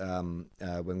with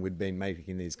when we'd been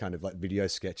making these kind of like video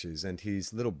sketches, and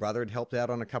his little brother had helped out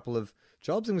on a couple of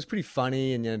jobs and was pretty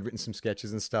funny, and, you know, had written some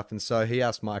sketches and stuff. And so he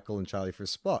asked Michael and Charlie for a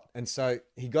spot. And so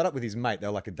he got up with his mate. They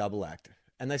were like a double act,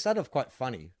 and they started off quite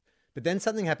funny. But then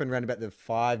something happened around about the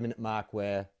 5-minute mark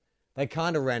where they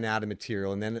kind of ran out of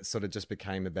material, and then it sort of just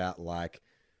became about like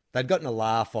they'd gotten a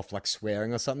laugh off like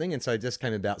swearing or something. And so it just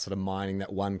came about sort of mining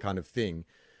that one kind of thing.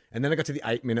 And then I got to the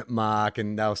 8-minute mark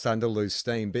and they were starting to lose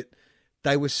steam, but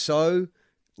they were so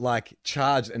like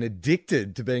charged and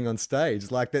addicted to being on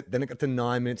stage. Like that, then it got to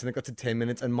 9 minutes and it got to 10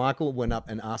 minutes and Michael went up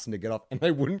and asked them to get off and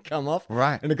they wouldn't come off.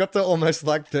 Right. And it got to almost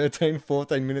like 13,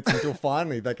 14 minutes until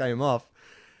finally they came off.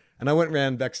 And I went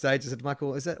around backstage and said to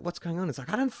Michael, what's going on? It's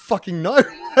like, I don't fucking know.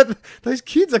 Those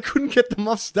kids, I couldn't get them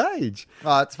off stage.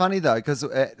 Oh, it's funny though, because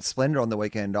at Splendor on the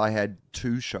weekend, I had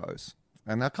 2 shows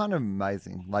and they're kind of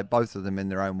amazing, like both of them in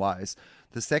their own ways.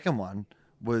 The second one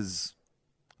was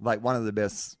like one of the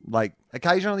best. Like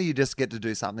occasionally you just get to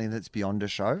do something that's beyond a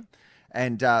show.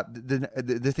 And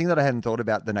the thing that I hadn't thought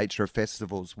about the nature of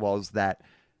festivals was that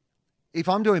if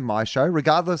I'm doing my show,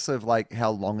 regardless of like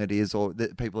how long it is or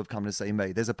that people have come to see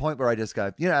me, there's a point where I just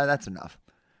go, that's enough.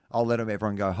 I'll let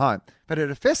everyone go home. But at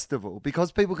a festival,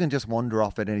 because people can just wander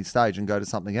off at any stage and go to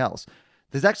something else,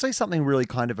 there's actually something really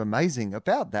kind of amazing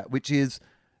about that, which is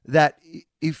that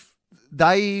if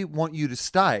they want you to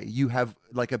stay, you have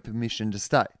like a permission to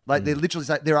stay. Like they literally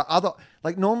say, there are other,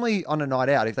 like normally on a night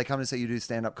out, if they come to see you do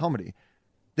stand-up comedy,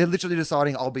 they're literally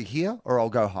deciding I'll be here or I'll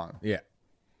go home. Yeah.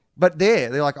 But they're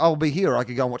like, I'll be here or I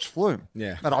could go and watch Flume.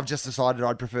 Yeah. But I've just decided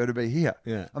I'd prefer to be here.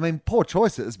 Yeah. I mean, poor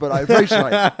choices, but I appreciate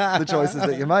the choices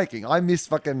that you're making. I miss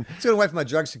fucking... Just gotta wait for my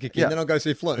drugs to kick in, then I'll go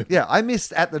see Flume. Yeah, I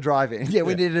missed at the drive-in. Yeah,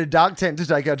 we needed a dark tent to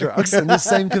take our drugs, and this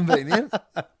seemed convenient.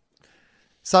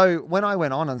 So when I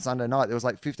went on Sunday night, there was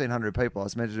like 1,500 people. I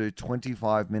was meant to do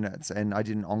 25 minutes, and I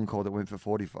did an encore that went for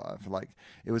 45. Like,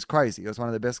 it was crazy. It was one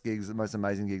of the best gigs, the most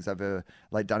amazing gigs I've ever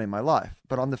like done in my life.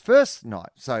 But on the first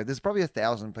night, so there's probably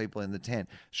 1,000 people in the tent.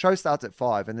 Show starts at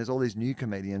 5, and there's all these new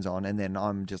comedians on, and then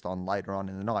I'm just on later on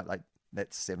in the night, like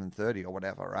that's 7:30 or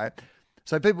whatever, right?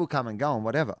 So people come and go and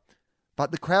whatever. But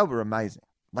the crowd were amazing,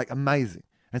 like amazing.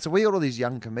 And so we had all these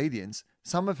young comedians,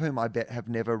 some of whom I bet have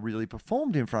never really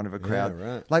performed in front of a crowd. Yeah,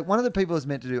 right. Like one of the people who was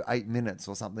meant to do 8 minutes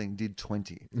or something did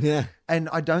 20. Yeah. And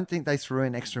I don't think they threw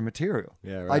in extra material.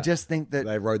 Yeah, right. I just think that...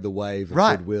 They rode the wave of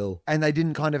Right. goodwill. And they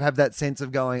didn't kind of have that sense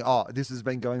of going, oh, this has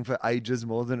been going for ages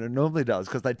more than it normally does,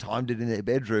 because they timed it in their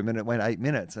bedroom and it went 8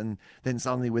 minutes. And then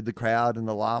suddenly with the crowd and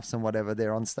the laughs and whatever,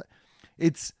 they're on stage.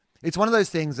 It's one of those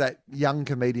things that young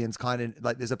comedians kind of...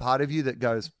 Like there's a part of you that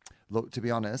goes, look, to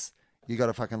be honest... You got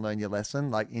to fucking learn your lesson.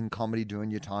 Like in comedy,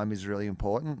 doing your time is really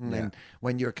important. And then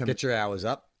when you're Get your hours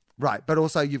up. right, but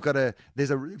also you've got to.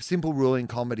 There's a simple rule in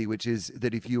comedy, which is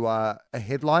that if you are a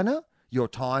headliner, your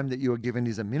time that you are given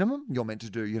is a minimum. You're meant to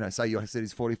do, say your set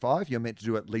is 45, you're meant to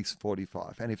do at least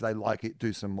 45. And if they like it,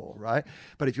 do some more, right?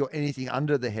 But if you're anything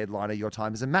under the headliner, your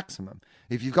time is a maximum.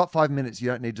 If you've got 5 minutes, you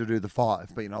don't need to do the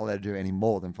 5, but you're not allowed to do any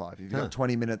more than 5. If you've got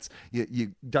 20 minutes,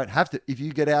 you don't have to. If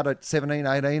you get out at 17,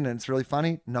 18 and it's really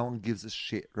funny, no one gives a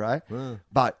shit, right?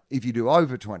 But if you do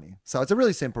over 20, so it's a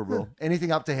really simple rule.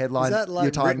 Anything up to headline, Is that like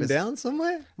your time written is down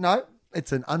somewhere? No.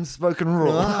 It's an unspoken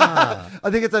rule. I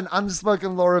think it's an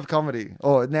unspoken law of comedy.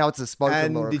 Or now it's a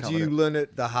spoken law of And comedy. did you learn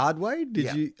it the hard way? What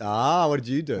did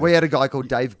you do? We had a guy called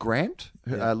Dave Grant,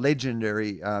 a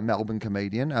legendary Melbourne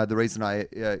comedian. The reason I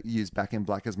use Back in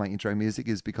Black as my intro music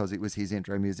is because it was his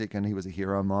intro music and he was a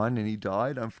hero of mine and he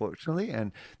died, unfortunately.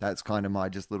 And that's kind of my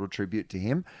just little tribute to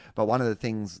him. But one of the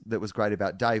things that was great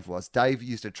about Dave was Dave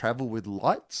used to travel with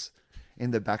lights in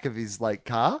the back of his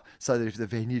car, so that if the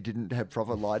venue didn't have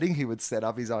proper lighting, he would set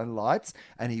up his own lights,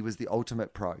 and he was the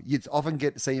ultimate pro. You'd often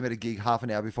get to see him at a gig half an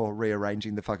hour before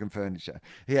rearranging the fucking furniture.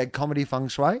 He had comedy feng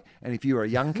shui, and if you were a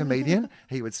young comedian,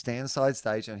 he would stand side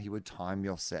stage and he would time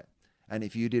your set. And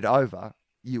if you did over,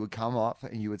 you would come off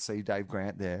and you would see Dave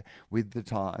Grant there with the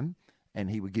time,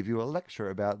 and he would give you a lecture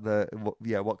about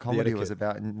what comedy was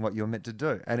about and what you were meant to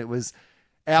do. And it was...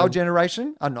 Our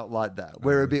generation are not like that.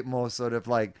 We're a bit more sort of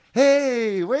like,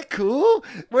 hey, we're cool.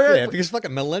 Because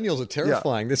fucking millennials are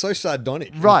terrifying. They're so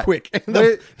sardonic and Right. quick.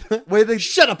 We're the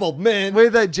Shut up, old man. We're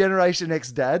the Generation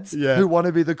X dads Yeah. who want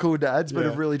to be the cool dads, but Yeah.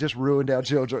 have really just ruined our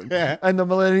children. Yeah. And the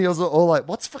millennials are all like,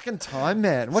 what's fucking time,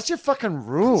 man? What's your fucking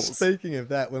rules? Speaking of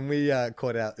that, when we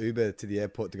caught our Uber to the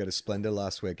airport to go to Splendor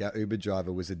last week, our Uber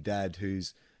driver was a dad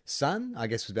whose son, I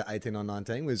guess was about 18 or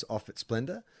 19, was off at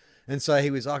Splendor. And so he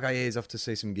was like, oh yeah, he's off to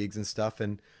see some gigs and stuff.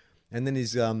 And then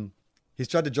he's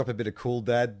tried to drop a bit of cool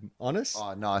dad on us.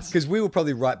 Oh, nice. Because we were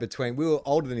probably right between, we were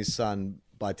older than his son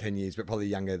by 10 years, but probably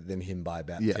younger than him by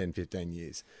about 10, 15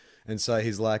 years. And so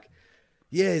he's like,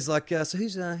 so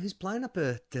who's playing up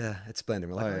at Splendor?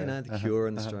 We're like, The Cure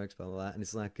and the Strokes, blah, blah, blah. And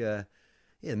it's like, the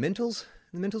Mentals.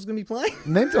 The Mentals going to be playing?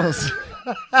 Mentals.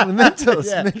 The Mentals.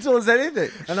 Yeah. Mentals anything.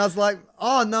 And I was like,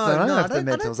 oh, no, I don't know I if the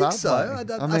don't Mentals think are so.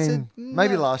 playing. I said,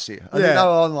 maybe no. last year. I Yeah. think they were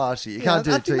on last year. You can't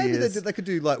do I 2 think maybe years. they could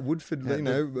do like Woodford,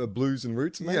 blues and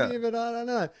roots maybe, Yeah. but I don't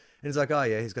know. And he's like, oh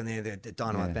yeah, he's gone there, the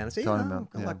Dynamite Band. I said, Dynamite,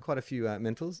 I've got like quite a few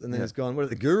Mentals. And then Yeah. he's gone, what are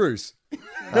the Gurus? I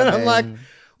And I'm like, mean-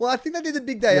 Well, I think they did the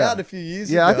big day out a few years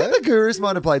ago. Yeah, I think the Gurus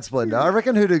might have played Splendor. I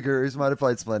reckon Hoodoo Gurus might have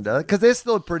played Splendor because they're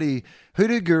still pretty.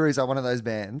 Hoodoo Gurus are one of those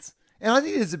bands, and I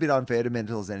think it's a bit unfair to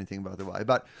Mental as Anything, by the way.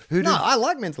 But Hoodoo, No, I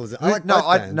like Mental as I like both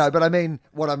bands. no, but I mean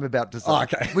what I'm about to say,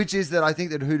 okay. which is that I think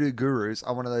that Hoodoo Gurus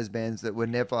are one of those bands that were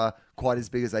never quite as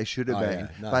big as they should have been,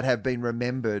 but have been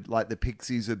remembered like the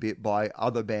Pixies a bit by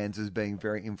other bands as being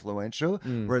very influential.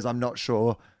 Whereas I'm not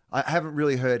sure. I haven't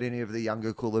really heard any of the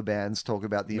younger, cooler bands talk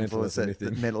about the influence that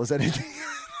Mental as Anything.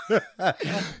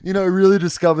 Really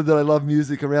discovered that I love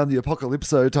music around the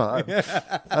apocalypso time.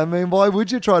 I mean, why would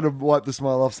you try to wipe the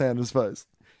smile off Santa's face?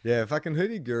 Yeah, fucking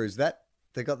Hoodoo Gurus.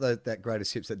 They got that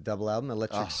greatest hits, that double album,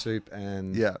 Electric Soup,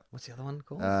 and what's the other one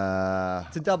called?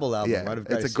 It's a double album, right? Of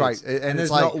it's a great, hits. and there's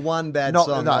it's like, not one bad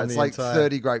song. No, on it's the like entire...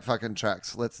 30 great fucking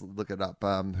tracks. Let's look it up.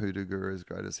 Hoodoo Gurus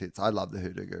greatest hits. I love the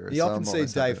Hoodoo Gurus. You often see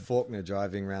Dave Faulkner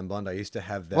driving around Bondi. He used to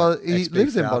have that. Well, he XB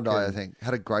lives in Falcon. Bondi, I think.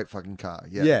 Had a great fucking car.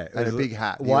 Yeah, Yeah, and a big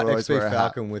hat. He White would always wear XB a hat.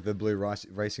 Falcon with the blue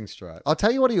racing stripe. I'll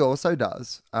tell you what he also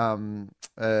does.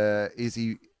 Is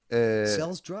he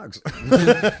Sells drugs.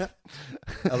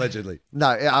 Allegedly.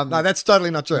 No, No, that's totally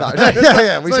not true. no,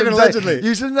 yeah. We It's not shouldn't even say, allegedly.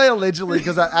 you shouldn't say allegedly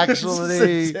because that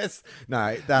actually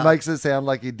No, makes it sound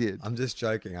like he did. I'm just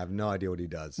joking. I have no idea what he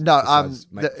does. No, besides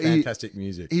make fantastic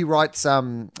music. He writes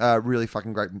really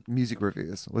fucking great music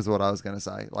reviews. Was what I was going to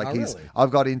say. Like really?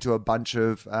 I've got into a bunch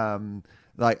of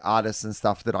like artists and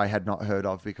stuff that I had not heard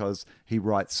of because he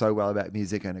writes so well about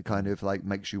music and it kind of like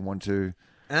makes you want to.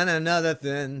 And another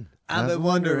thing I've been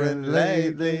wondering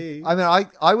lately. I mean,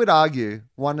 I would argue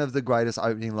one of the greatest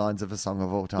opening lines of a song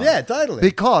of all time. Yeah, totally.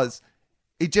 Because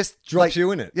it just Drops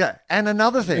you in it. Yeah, and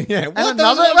another thing. Yeah, and what?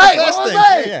 another. That was Wait, the what first was thing.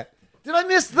 that? Yeah. Did I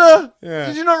miss the? Yeah.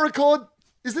 Did you not record?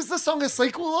 Is this the song a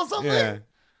sequel or something? Yeah.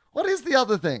 What is the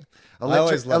other thing?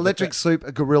 always love Electric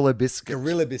Soup, Gorilla Biscuit.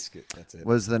 Gorilla Biscuit. That's it.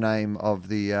 Was the name of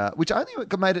the which only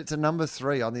made it to number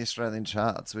 3 on the Australian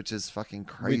charts, which is fucking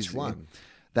crazy. Which one?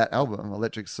 That album,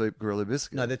 Electric Soup, Gorilla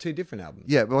Biscuit. No, they're two different albums.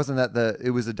 Yeah, but wasn't that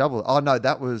it was a double? Oh no,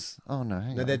 that was. Oh no,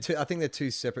 hang No, on. they're two. I think they're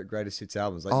two separate greatest hits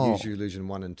albums, like Oh. Use Your Illusion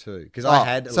 1 and 2. Because Oh, I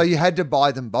had. so you had to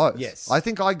buy them both. Yes. I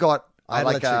think I got. I had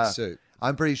like Electric Soup.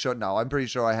 I'm pretty sure. No, I'm pretty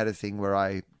sure I had a thing where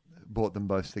I bought them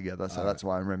both together. So that's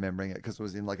why I'm remembering it because it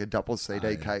was in like a double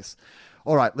CD case.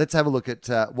 All right, let's have a look at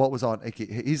what was on.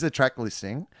 Here's a track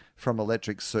listing from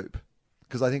Electric Soup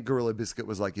because I think Gorilla Biscuit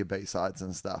was like your B-sides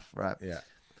and stuff, right? Yeah.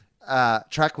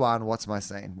 Track 1, What's My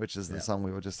Scene, which is the song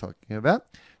we were just talking about.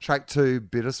 Track 2,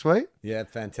 Bittersweet. Yeah,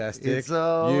 fantastic. It's You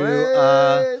always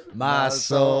are my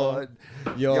sword.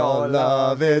 Your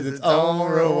love is its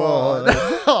own reward.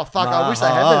 Oh, fuck, I wish I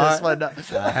had this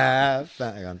one. I have.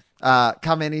 Hang on.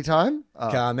 Come Anytime.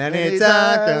 Oh, Come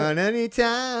anytime, come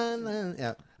anytime.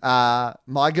 Yeah.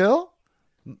 My Girl.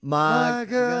 My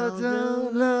girl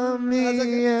don't love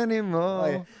me anymore. Oh,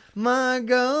 yeah. My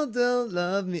girl don't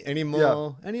love me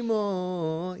anymore.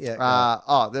 Anymore. Yeah.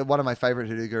 They're one of my favorite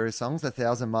Hoodoo Guru songs,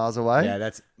 1,000 Miles Away. Yeah,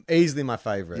 that's easily my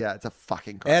favorite. Yeah, it's a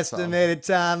fucking great Estimated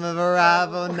time of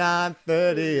arrival,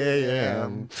 9:30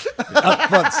 a.m. Up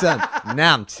front, son.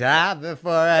 Now I'm tired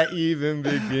before I even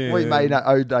begin. song. We may not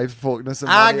owe Dave Faulkner some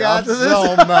I money got after this.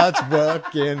 so much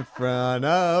work in front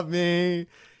of me.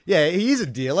 Yeah, he's a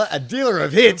dealer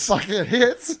of hits. Fucking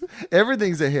hits.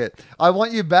 Everything's a hit. I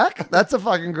Want You Back. That's a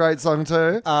fucking great song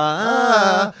too.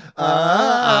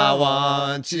 I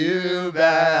want you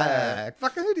back.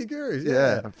 Fucking Hoodie Gurus.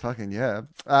 Yeah, fucking yeah.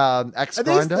 Axe Are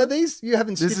Grinder. these you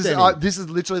haven't skipped This is any? this is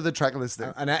literally the track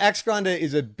listing. And Axe Grinder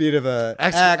is a bit of a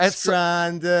Axe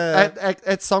Grinder.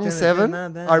 At song Gonna 7, do my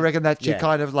best. I reckon that you Yeah.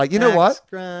 kind of like, you know what? Axe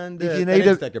Grinder. If you They need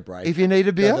to a take a break. if you need a Go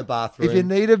to beer, the bathroom. if you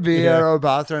need a beer Yeah. or a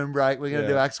bathroom break, we're gonna Yeah.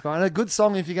 do Axe Grinder. Good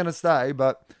song if you're gonna stay,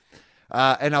 but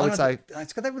and I would say,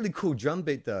 it's got that really cool drum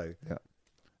beat though.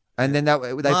 and then that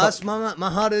they My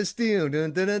heart is steel.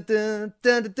 Dun, dun, dun, dun,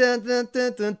 dun, dun, dun, dun,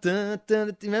 dun, dun, dun, dun.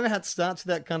 Do you remember how it starts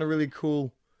with that kind of really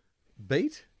cool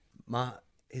beat?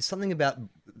 It's something about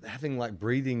having like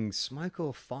breathing smoke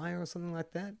or fire or something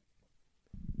like that.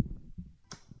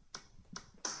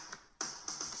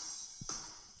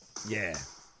 Yeah.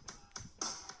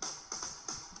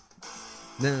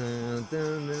 Dun,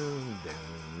 dun, dun,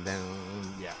 dun,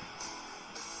 dun. Yeah.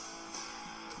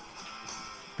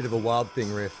 Bit of a Wild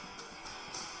Thing riff.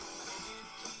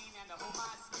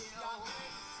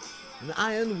 An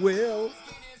iron will,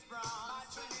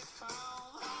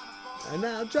 and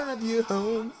I'll drive you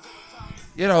home.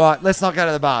 You know what? Let's not go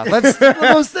to the bar.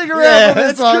 We'll stick around Yeah, for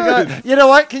this that's one. good. You know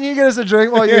what? Can you get us a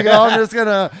drink while you go? I'm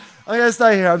gonna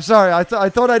stay here. I'm sorry. I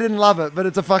thought I didn't love it, but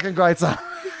it's a fucking great song.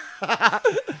 Na,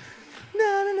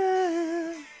 na,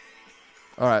 na.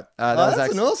 All right. That was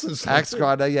that's an awesome song. Axe too.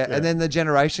 Grinder, yeah. And then the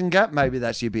Generation Gap, maybe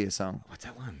that's your beer song. What's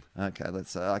that one? Okay,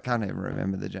 let's. I can't even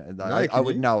remember I can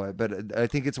would you? know it, but I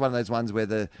think it's one of those ones where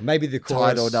the Maybe the chorus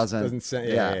title doesn't sound.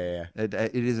 Yeah. It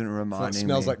isn't It reminding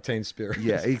smells me. like Teen Spirit.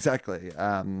 Yeah, exactly.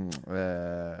 I mean,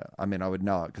 I would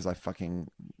know it because I fucking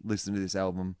listened to this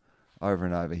album over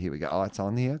and over. Here we go. Oh, it's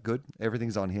on here. Good.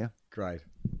 Everything's on here. Great.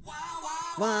 Wah,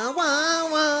 wah,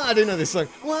 wah. I do know this song.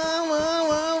 Wah, wah,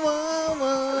 wah, wah,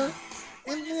 wah.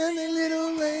 And then a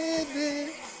little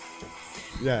lady.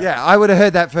 Yeah. Yeah, I would have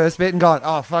heard that first bit and gone,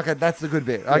 "Oh fuck it, that's the good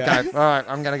bit." Okay, all right,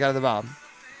 I'm gonna go to the bar.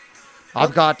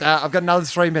 I've got another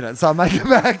 3 minutes, so I'll make it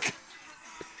back.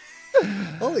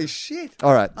 Holy shit.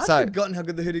 All right, I've so forgotten how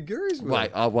good the Hoodoo Gurus were.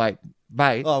 wait,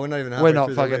 mate. Oh, we're not even halfway We're not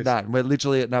through the fucking list. done. We're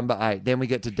literally at number 8. Then we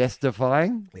get to Death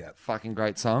Defying. Yeah. Fucking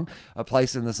great song. A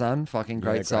Place in the Sun. Fucking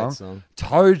great, great song. song.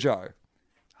 Tojo.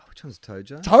 Oh, which one's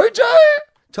Tojo? Tojo?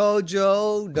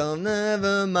 Tojo, don't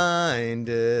never mind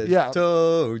it. Yeah.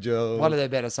 Tojo. One of their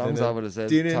better songs, I would have said.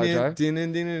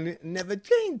 Tojo. Never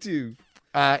came to.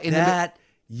 In That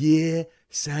year,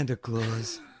 Santa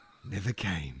Claus never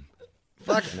came.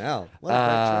 Fucking hell. What a great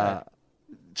track.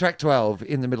 Track 12,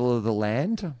 In the Middle of the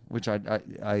Land, which I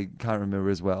can't remember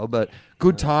as well, but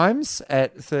Good Times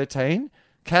at 13.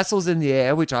 Castles in the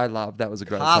Air, which I love. That was a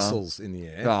great song. Castles in the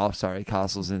air. Oh, sorry,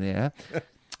 Castles in the Air.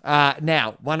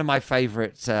 Now, one of my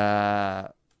favourite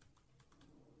Hoodoo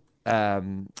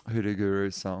Guru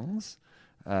songs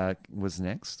was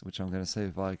next, which I'm going to see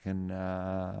if I can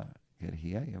get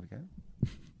here. Here we go.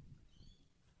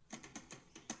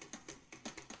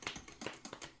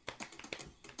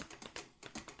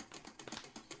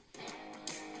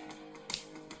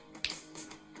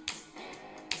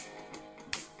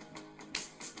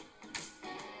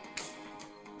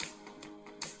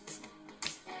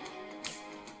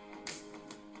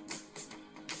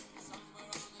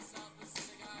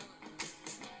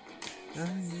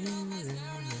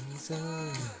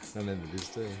 I remember this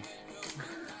too.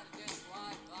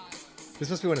 This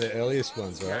must be one of the earliest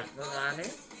ones, right?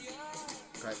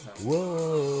 Great song.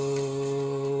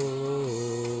 Whoa.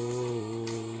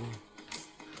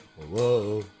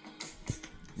 Whoa.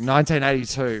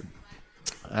 1982.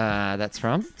 That's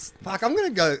from. Fuck, I'm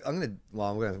going to.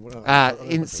 Well,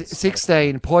 In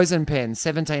 16, Poison Pen.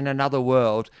 17, Another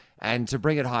World. And to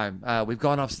bring it home, we've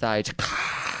gone off stage.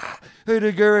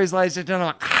 Hoodoo Gurus, ladies and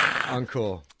gentlemen.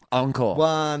 Encore. Encore.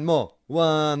 One more.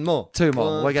 Two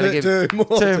more. We're going to give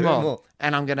two more.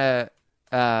 And I'm going to,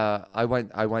 I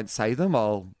won't say them.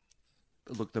 I'll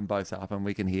look them both up and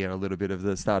we can hear a little bit of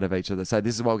the start of each of them. So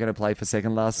this is what we're going to play for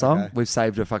second last song. Okay. We've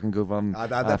saved a fucking good one.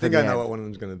 I think I know what one of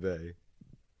them's going to be.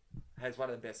 Has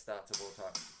one of the best starts of all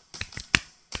time.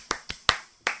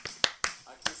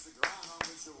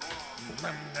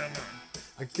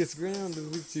 I kiss the ground to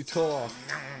which you talk.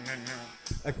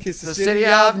 I kiss The city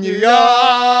of New York when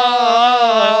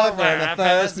I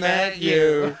first met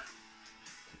you.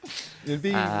 You'd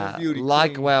be a beauty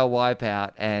Like queen. Well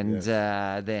Wipeout, and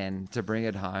then to bring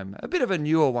it home, a bit of a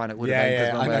newer one it would have been. Yeah,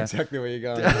 'cause I when know we're- exactly where you're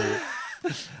going. Here.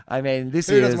 I mean, this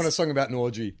Who is doesn't want a song about an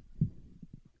orgy?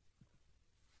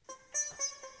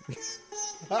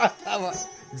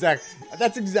 Exactly.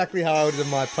 That's exactly how I would have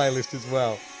my playlist as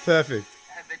well. Perfect.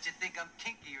 I bet you think I'm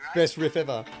kinky, right? Best riff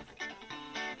ever.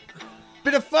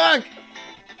 Bit of funk.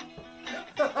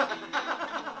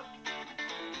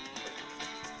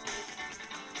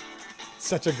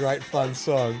 Such a great fun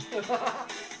song.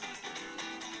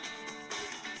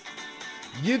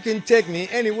 You can take me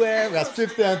anywhere. I'll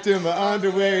strip down to my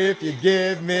underwear if you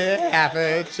give me half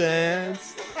a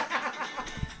chance.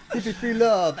 If you feel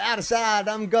love out of sight,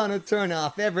 I'm gonna turn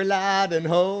off every light and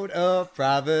hold a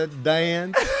private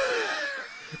dance.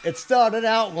 It started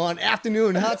out one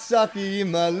afternoon, hot sucky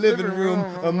in my living room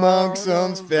among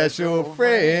some special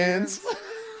friends.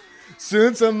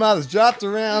 Soon some others dropped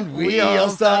around, we all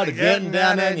started getting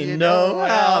down, and you know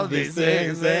how these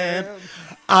things end.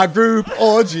 Our group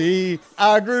orgy.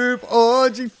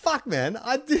 Fuck, man.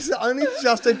 This only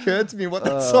just occurred to me what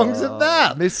that song's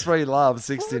about. Miss Free Love, What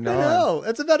 69. the hell?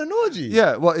 It's about an orgy.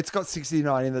 Yeah, well, it's got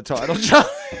 69 in the title, Charlie,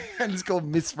 and it's called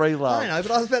Miss Free Love. I know,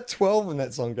 but I was about 12 when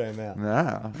that song came out.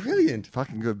 Ah, Brilliant.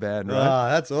 fucking good band, right? Ah,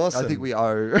 that's awesome. I think we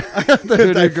owe the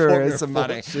Hoodoo They Guru fucking some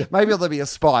money. fortune. Maybe there'll be a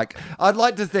spike. I'd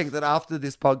like to think that after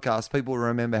this podcast, people will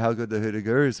remember how good the Hoodoo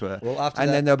Gurus were. Well, after and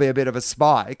that- then there'll be a bit of a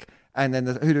spike, and then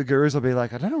the Hoodoo Gurus will be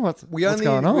like, I don't know what's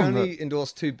going on. We but- only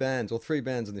endorsed 2 bands or 3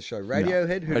 bands on the show: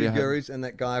 Radiohead, Hoodoo Radiohead. Gurus, and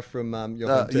that guy from your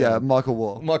yeah, hometown. Michael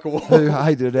Wall. Michael Wall. Who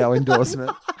hated our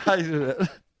endorsement. Hated it.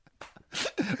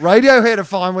 Radiohead are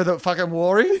fine with it, fucking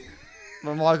Worry.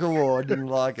 But Michael Ward didn't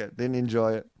like it, didn't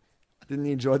enjoy it. Didn't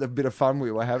you enjoy the bit of fun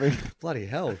we were having? Bloody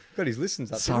hell. Got his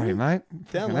listens up. Sorry, didn't mate.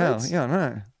 Fucking hell. Downloads. Yeah, I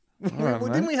know. All right, Well,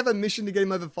 mate. didn't we have a mission to get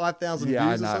him over 5,000 Yeah, I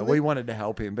views or know. something? We wanted to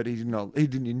help him, but he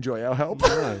didn't enjoy our help.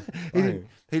 No. He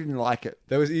didn't like it.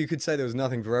 You could say there was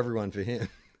nothing for everyone for him.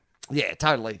 Yeah,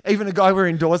 totally. Even a guy we're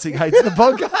endorsing hates the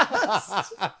podcast.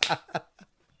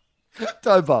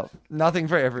 TOFOP. Nothing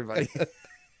for everybody.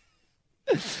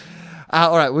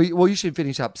 All right. Well, you should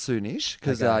finish up soonish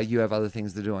because Okay. you have other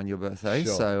things to do on your birthday.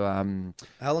 Sure. So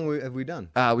How long have we done?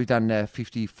 we've done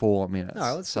 54 minutes.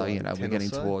 Oh, that's so, all right, we're 10 or getting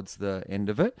so. towards the end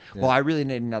of it. Well, I really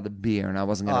need another beer and I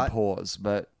wasn't going to All right. pause,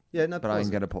 but Yeah, no, I'm pause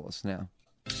it. going to pause now.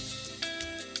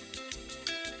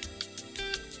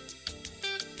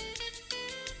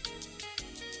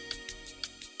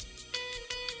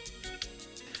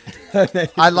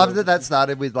 I love that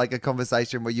started with like a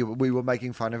conversation where we were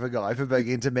making fun of a guy for being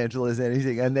into mental as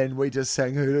anything, and then we just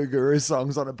sang Hoodoo Guru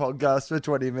songs on a podcast for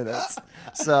 20 minutes.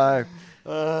 So,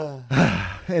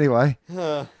 anyway,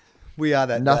 We are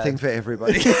that nothing bad. for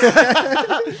everybody.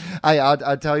 Hey,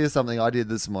 I'll tell you something I did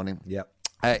this morning. Yep.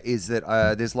 Is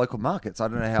that there's local markets. I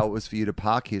don't know how it was for you to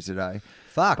park here today.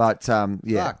 Fucked. But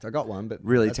yeah, Fucked. I got one, but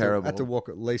Really I terrible. had to walk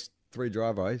at least 3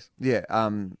 driveways. yeah.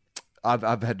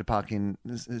 I've had to park in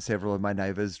several of my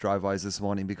neighbours' driveways this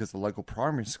morning because the local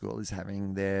primary school is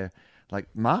having their like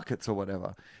markets or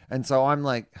whatever, and so I'm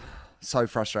like so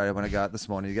frustrated when I go out this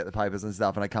morning to get the papers and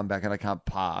stuff, and I come back and I can't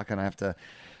park, and I have to,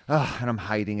 and I'm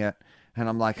hating it, and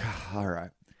I'm like, all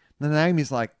right. And then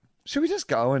Amy's like, should we just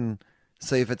go and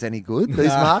see if it's any good, these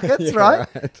markets, Yeah, right?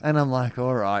 right. And I'm like,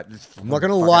 all right. I'm not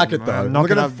gonna like it, though. I'm Not not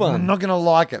gonna gonna have fun. I'm not gonna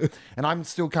like it. And I'm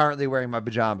still currently wearing my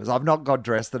pajamas. I've not got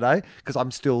dressed today because I'm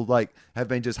still like have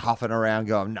been just huffing around,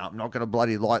 going, no, I'm not gonna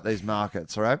bloody like these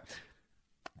markets, all right?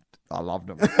 I loved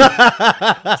them.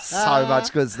 So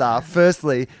much good stuff.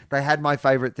 Firstly, they had my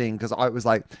favorite thing because I was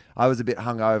a bit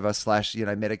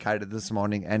hungover / medicated this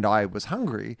morning, and I was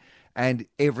hungry. And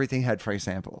everything had free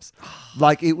samples.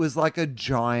 Like it was like a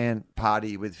giant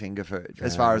party with finger food,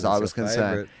 as far as I that's was your concerned.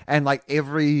 favourite. And like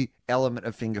every element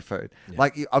of finger food.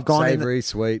 Like I've gone in. Savory,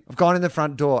 sweet. I've gone in the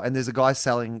front door and there's a guy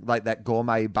selling like that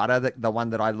gourmet butter, the one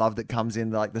that I love that comes in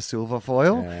like the silver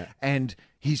foil, Yeah. and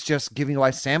he's just giving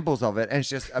away samples of it, and it's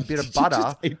just a bit of Did you butter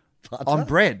just eat butter? on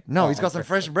bread. No, Oh, he's got some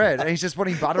fresh bread, and he's just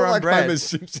putting butter Not on like bread. Homer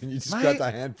Simpson, you just Mate, got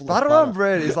a handful butter of butter. on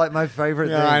bread is like my favorite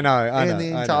Yeah, thing I in know,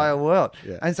 the I entire know. world.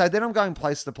 Yeah. And so then I'm going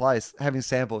place to place having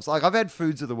samples. Like I've had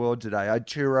foods of the world today. I had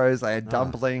churros, I had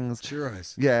dumplings.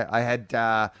 Churros. Yeah, I had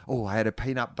I had a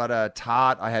peanut butter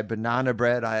tart, I had banana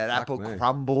bread, I had apple me.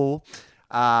 crumble.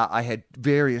 I had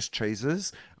various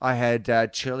cheeses. I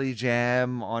had chili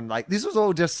jam on this was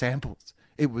all just samples.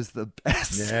 It was the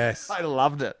best. Yes. I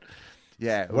loved it.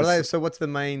 Yeah. it What was- so what's the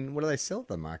main, what do they sell at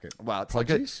the market? well, it's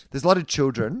Produce? there's a lot of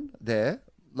children there.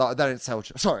 Like, they don't sell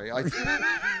children. Sorry, I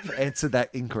answered that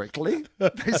incorrectly.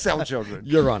 They sell children.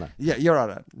 Your Honour. Yeah, you're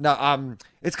on it. No,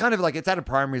 it's kind of like it's at a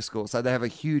primary school, so they have a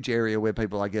huge area where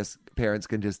people, I guess, parents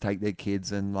can just take their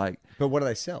kids and But what do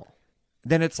they sell?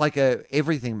 Then it's like a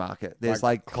everything market. There's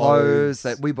Like like clothes clothes?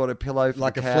 that we bought a pillow for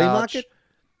Like the a flea couch. market?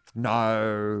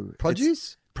 No, it's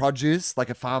Produce? produce, like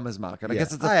a farmer's market. I Yeah.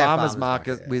 guess it's a Oh, yeah, farmer's farmer's market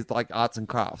market, yeah. with like arts and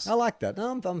crafts. I like that.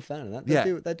 No, I'm a fan of that.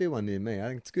 Yeah. They do one near me. I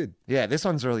think it's good. Yeah, this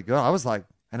one's really good. I was like,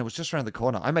 and it was just around the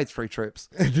corner. I made 3 trips.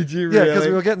 Did you Yeah, really? because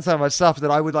we were getting so much stuff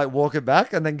that I would like walk it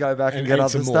back and then go back and get eat other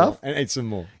some stuff. more. And eat some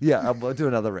more. Yeah, I'll do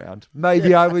another round.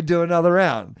 Maybe I would do another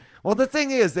round. Well, the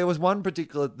thing is, there was one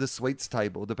particular, the sweets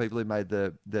table, the people who made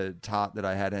the tart that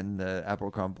I had and the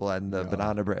apple crumble and the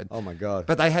banana bread. Oh my God.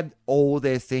 But they had all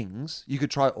their things. You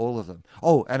could try all of them.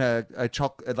 Oh, and a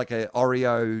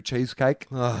Oreo cheesecake.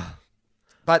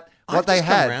 But what I've they just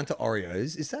come had, around to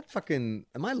Oreos. Is that fucking?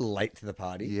 Am I late to the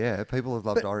party? yeah, people have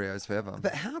loved Oreos forever.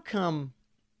 But how come?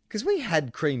 Because we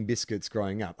had cream biscuits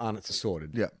growing up. Arnott's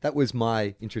Assorted. Yeah. That was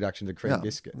my introduction to cream Yeah,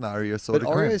 biscuit. no, Oreo But sorted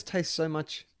cream. Oreos taste so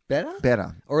much better.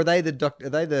 Better. Or are they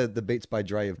the Beats by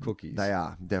Dre of cookies? They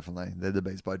are, definitely. They're the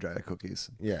Beats by Dre cookies.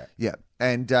 Yeah. Yeah.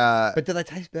 And But do they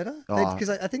taste better? Oh, Because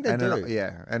I think they and do.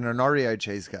 And an Oreo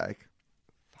cheesecake.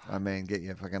 I mean, get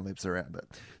your fucking lips around it.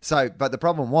 So, but the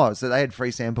problem was that they had free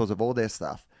samples of all their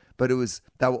stuff, but they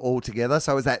were all together.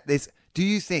 So is that this? Do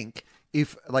you think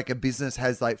if like a business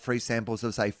has like free samples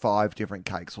of say 5 different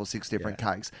cakes or 6 different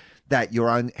cakes, that your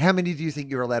own? How many do you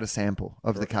think you're allowed to sample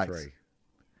of the cakes? 3.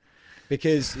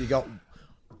 Because you got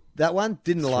that one,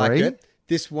 didn't like 3? it.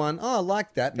 This one, I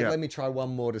like that, but Yeah. let me try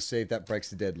one more to see if that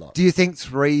breaks the deadlock. Do you think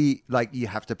 3 like you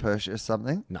have to purchase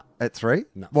something? No. At 3?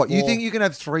 No. What you 4. think you can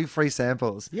have 3 free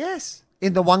samples Yes.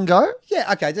 in the one go?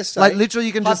 Yeah, okay, just say. Like literally,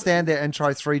 you can just Hypo- stand there and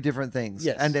try 3 different things,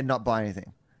 Yes. and then not buy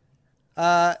anything.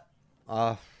 How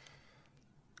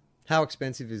How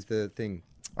expensive is the thing?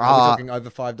 Are we talking over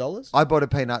 $5? I bought a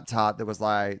peanut tart that was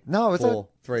like, no, it was Four,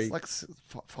 three. like $5,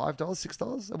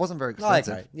 $6. It wasn't very Oh,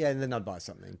 expensive. okay. Yeah, and then I'd buy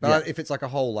something. But Yeah. if it's like a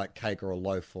whole like cake or a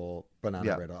loaf or banana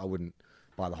Yeah. bread, I wouldn't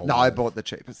buy the whole No, loaf. I bought the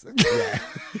cheapest thing. Yeah.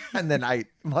 And then ate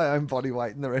my own body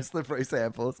weight and the rest of the free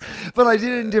samples. But I did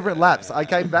it in different laps. I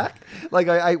came back, like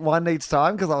I ate one each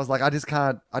time because I was like, I just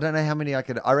can't, I don't know how many I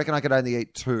reckon I could only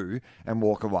eat 2 and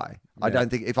walk away. I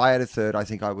don't think, if I had a third, I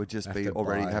think I would just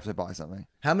have to buy something.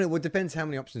 How many? Well, it depends how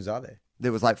many options are there.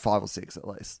 There was like 5 or 6 at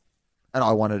least. And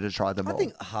I wanted to try them all. I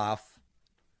think half.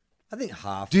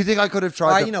 Do you think I could have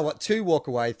tried them? You know what? 2 walk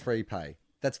away, 3 pay.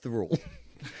 That's the rule.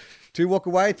 2 walk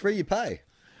away, 3 you pay.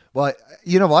 Well,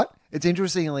 you know what? It's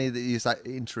interesting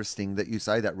that you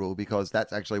say that rule because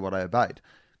that's actually what I obeyed.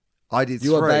 I did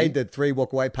You 3. obeyed the 3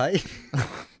 walk away pay?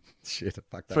 Shit, I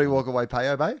fucked that 3 one. walk away pay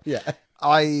obey? Yeah.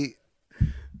 I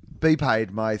be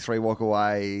paid my 3 walk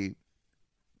away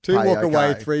 2 pay, walk away,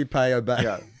 okay. 3 pay obey.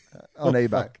 Yeah, on eBay.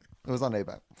 fuck. It was on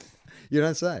eBay. You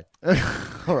don't say.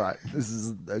 All right. This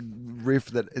is a riff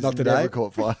that is Not today? never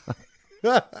caught fire.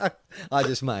 I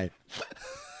just made.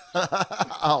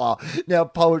 Oh, now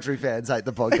poetry fans hate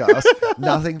the podcast.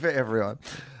 Nothing for everyone.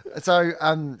 So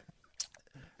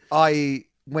I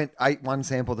ate 1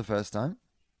 sample the first time,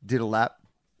 did a lap,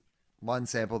 1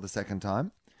 sample the second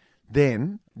time,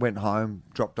 then went home,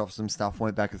 dropped off some stuff,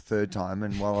 went back a 3rd time,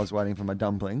 and while I was waiting for my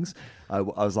dumplings, I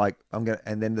was like, and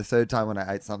then the 3rd time when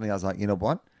I ate something, I was like, you know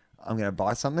what? I'm going to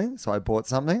buy something. So I bought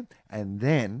something, and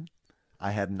then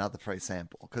I had another free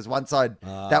sample. Because once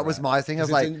that was my thing. I was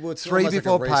like, it's 3 almost like a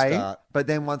before pay, restart. but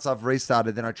then once I've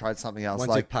restarted, then I tried something else. Once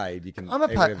like, you've paid, you can I'm a eat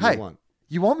pay. whatever Hey, you want.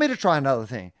 you want me to try another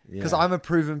thing? Because Yeah. I'm a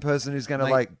proven person who's going to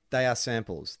Mate, like. they are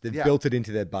samples. They've Yeah. built it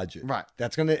into their budget. Right.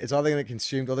 It's either going to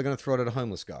consume or they're going to throw it at a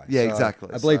homeless guy. Yeah, So exactly.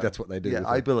 I believe So- that's what they do. Yeah, with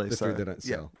I the believe the so. food they don't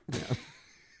Yeah. sell.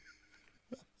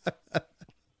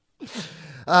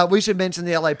 We should mention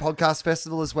the LA Podcast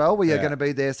Festival as well. We are Yeah. going to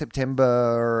be there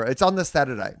September. It's on the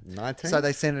Saturday. 19th? So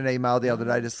they sent an email the other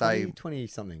day to say 20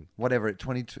 something. whatever,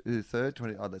 23rd,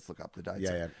 20. Oh, let's look up the dates.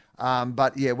 Yeah.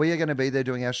 But yeah, we are going to be there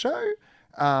doing our show.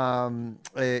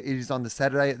 It is on the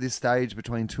Saturday at this stage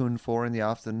between 2 and 4 in the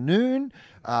afternoon.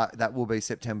 That will be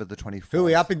September the 24th. Who are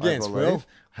we up I against, believe. Will?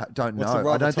 Don't What's the know.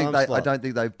 rival I don't think time slot?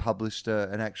 they've published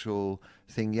an actual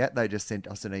thing yet. They just sent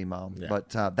us an email. Yeah.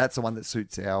 But that's the one that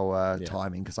suits our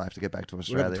timing because I have to get back to We have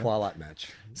Australia. a Twilight match.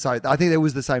 So I think it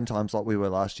was the same time slot we were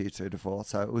last year, 2 to 4.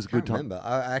 So it was a I good time. remember.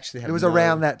 I actually had It was no-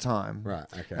 around that time. Right,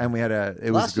 okay. And we had it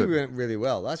was Last good. year went really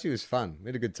well. Last year was fun. We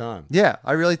had a good time. Yeah,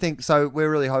 I really think so.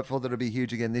 We're really hopeful that it'll be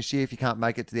huge again this year. If you can't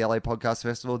make it to the LA Podcast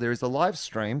Festival, there is a live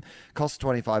stream. Costs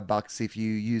 $25 if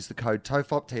you use the code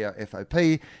TOFOP,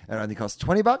 TOFOP. It only costs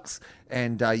 $20,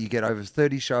 and you get over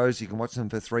 30 shows. You can watch them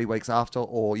for 3 weeks after,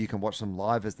 or you can watch them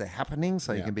live as they're happening,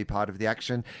 so you Yeah. can be part of the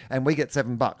action. And we get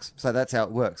 $7, so that's how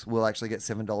it works. We'll actually get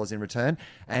 $7 in return.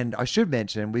 And I should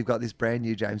mention, we've got this brand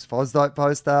new James Fosdyke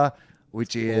poster,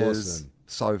 which is awesome.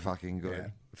 so fucking good. Yeah.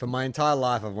 For my entire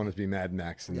life, I've wanted to be Mad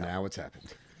Max, and now it's happened.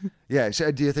 Yeah,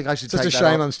 do you think I should It's just take a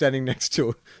that shame off? I'm standing next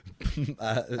to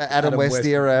Adam West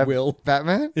era Will.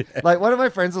 Batman. Like one of my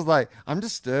friends was like, "I'm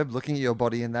disturbed looking at your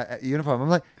body in that uniform." I'm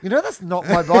like, that's not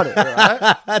my body,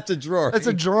 right? That's a drawing. It's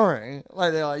a drawing.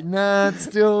 Like they're like, "Nah, it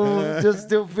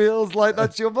still feels like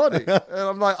that's your body." And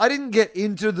I'm like, I didn't get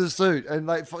into the suit, and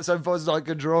like so Fosdyke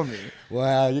could draw me.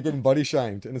 Wow, you're getting body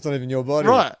shamed, and it's not even your body.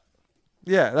 Right.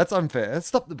 Yeah, that's unfair.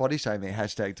 Stop the body shaming.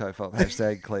 Hashtag TOFOP.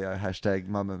 Hashtag Cleo. Hashtag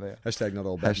Mamma Mia. Hashtag not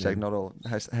all Hashtag Batman. not all.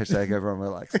 Hashtag everyone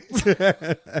relax.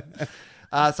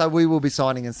 So we will be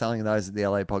signing and selling those at the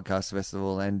LA Podcast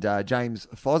Festival. And James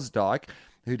Fosdyke,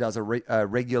 who does a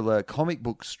regular comic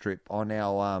book strip on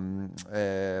our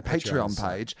Patreon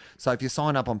page. So if you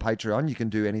sign up on Patreon, you can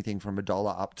do anything from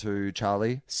 $1 up to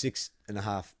Charlie.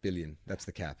 $6.5 billion. That's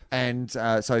the cap. And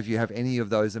so if you have any of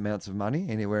those amounts of money,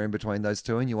 anywhere in between those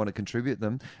two, and you want to contribute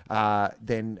them,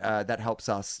 then that helps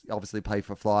us obviously pay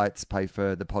for flights, pay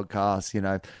for the podcast,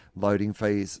 loading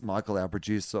fees, Michael, our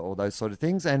producer, all those sort of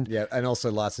things. And Yeah, and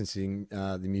also licensing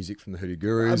the music from the Hoodoo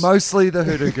Gurus. mostly the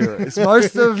Hoodoo Gurus.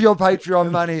 Most of your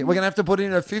Patreon money, we're going to have to put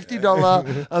in a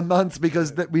 $50 a month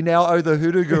because we now owe the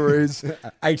Hoodoo Gurus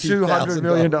 $200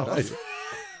 million.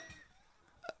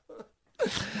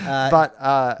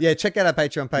 Yeah, check out our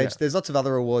Patreon page. Yeah. There's lots of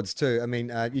other rewards too. I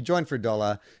mean, you join for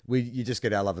 $1, you just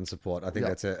get our love and support. I think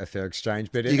that's a fair exchange.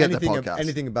 But You get the anything, podcast.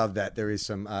 anything above that, there is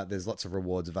there's lots of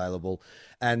rewards available,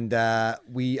 and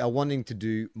we are wanting to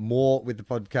do more with the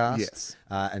podcast. Yes.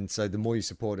 And so the more you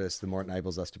support us, the more it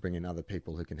enables us to bring in other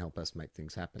people who can help us make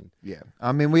things happen. Yeah.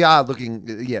 I mean, we are looking,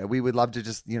 we would love to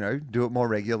just, do it more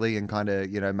regularly and kind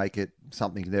of, make it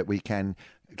something that we can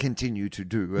continue to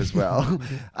do as well.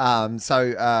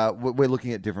 We're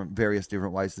looking at various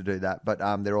different ways to do that, but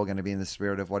they're all going to be in the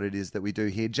spirit of what it is that we do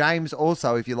here. James,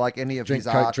 also, if you like any of his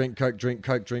art, drink Coke, drink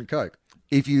Coke, drink Coke.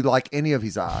 if you like any of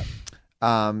his art,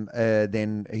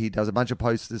 then he does a bunch of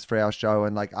posters for our show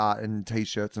and like art and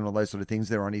t-shirts and all those sort of things.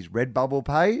 They're on his Redbubble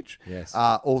page. Yes.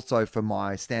 Also for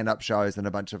my stand-up shows and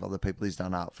a bunch of other people he's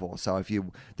done art for. So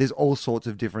there's all sorts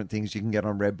of different things you can get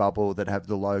on Redbubble that have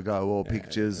the logo or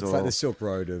pictures. It's like the Silk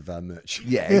Road of merch.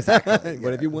 Yeah, exactly.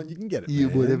 Whatever you want, you can get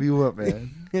it. Whatever you want,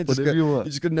 man. Whatever you want.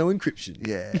 You just got no encryption.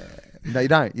 Yeah. No, you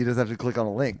don't. You just have to click on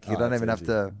a link. You don't even have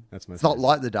to. That's my it's not face.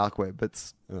 like the dark web.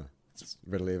 It's It's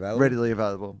readily available. readily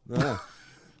available.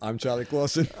 I'm Charlie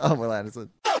Clausen. I'm Will Anderson.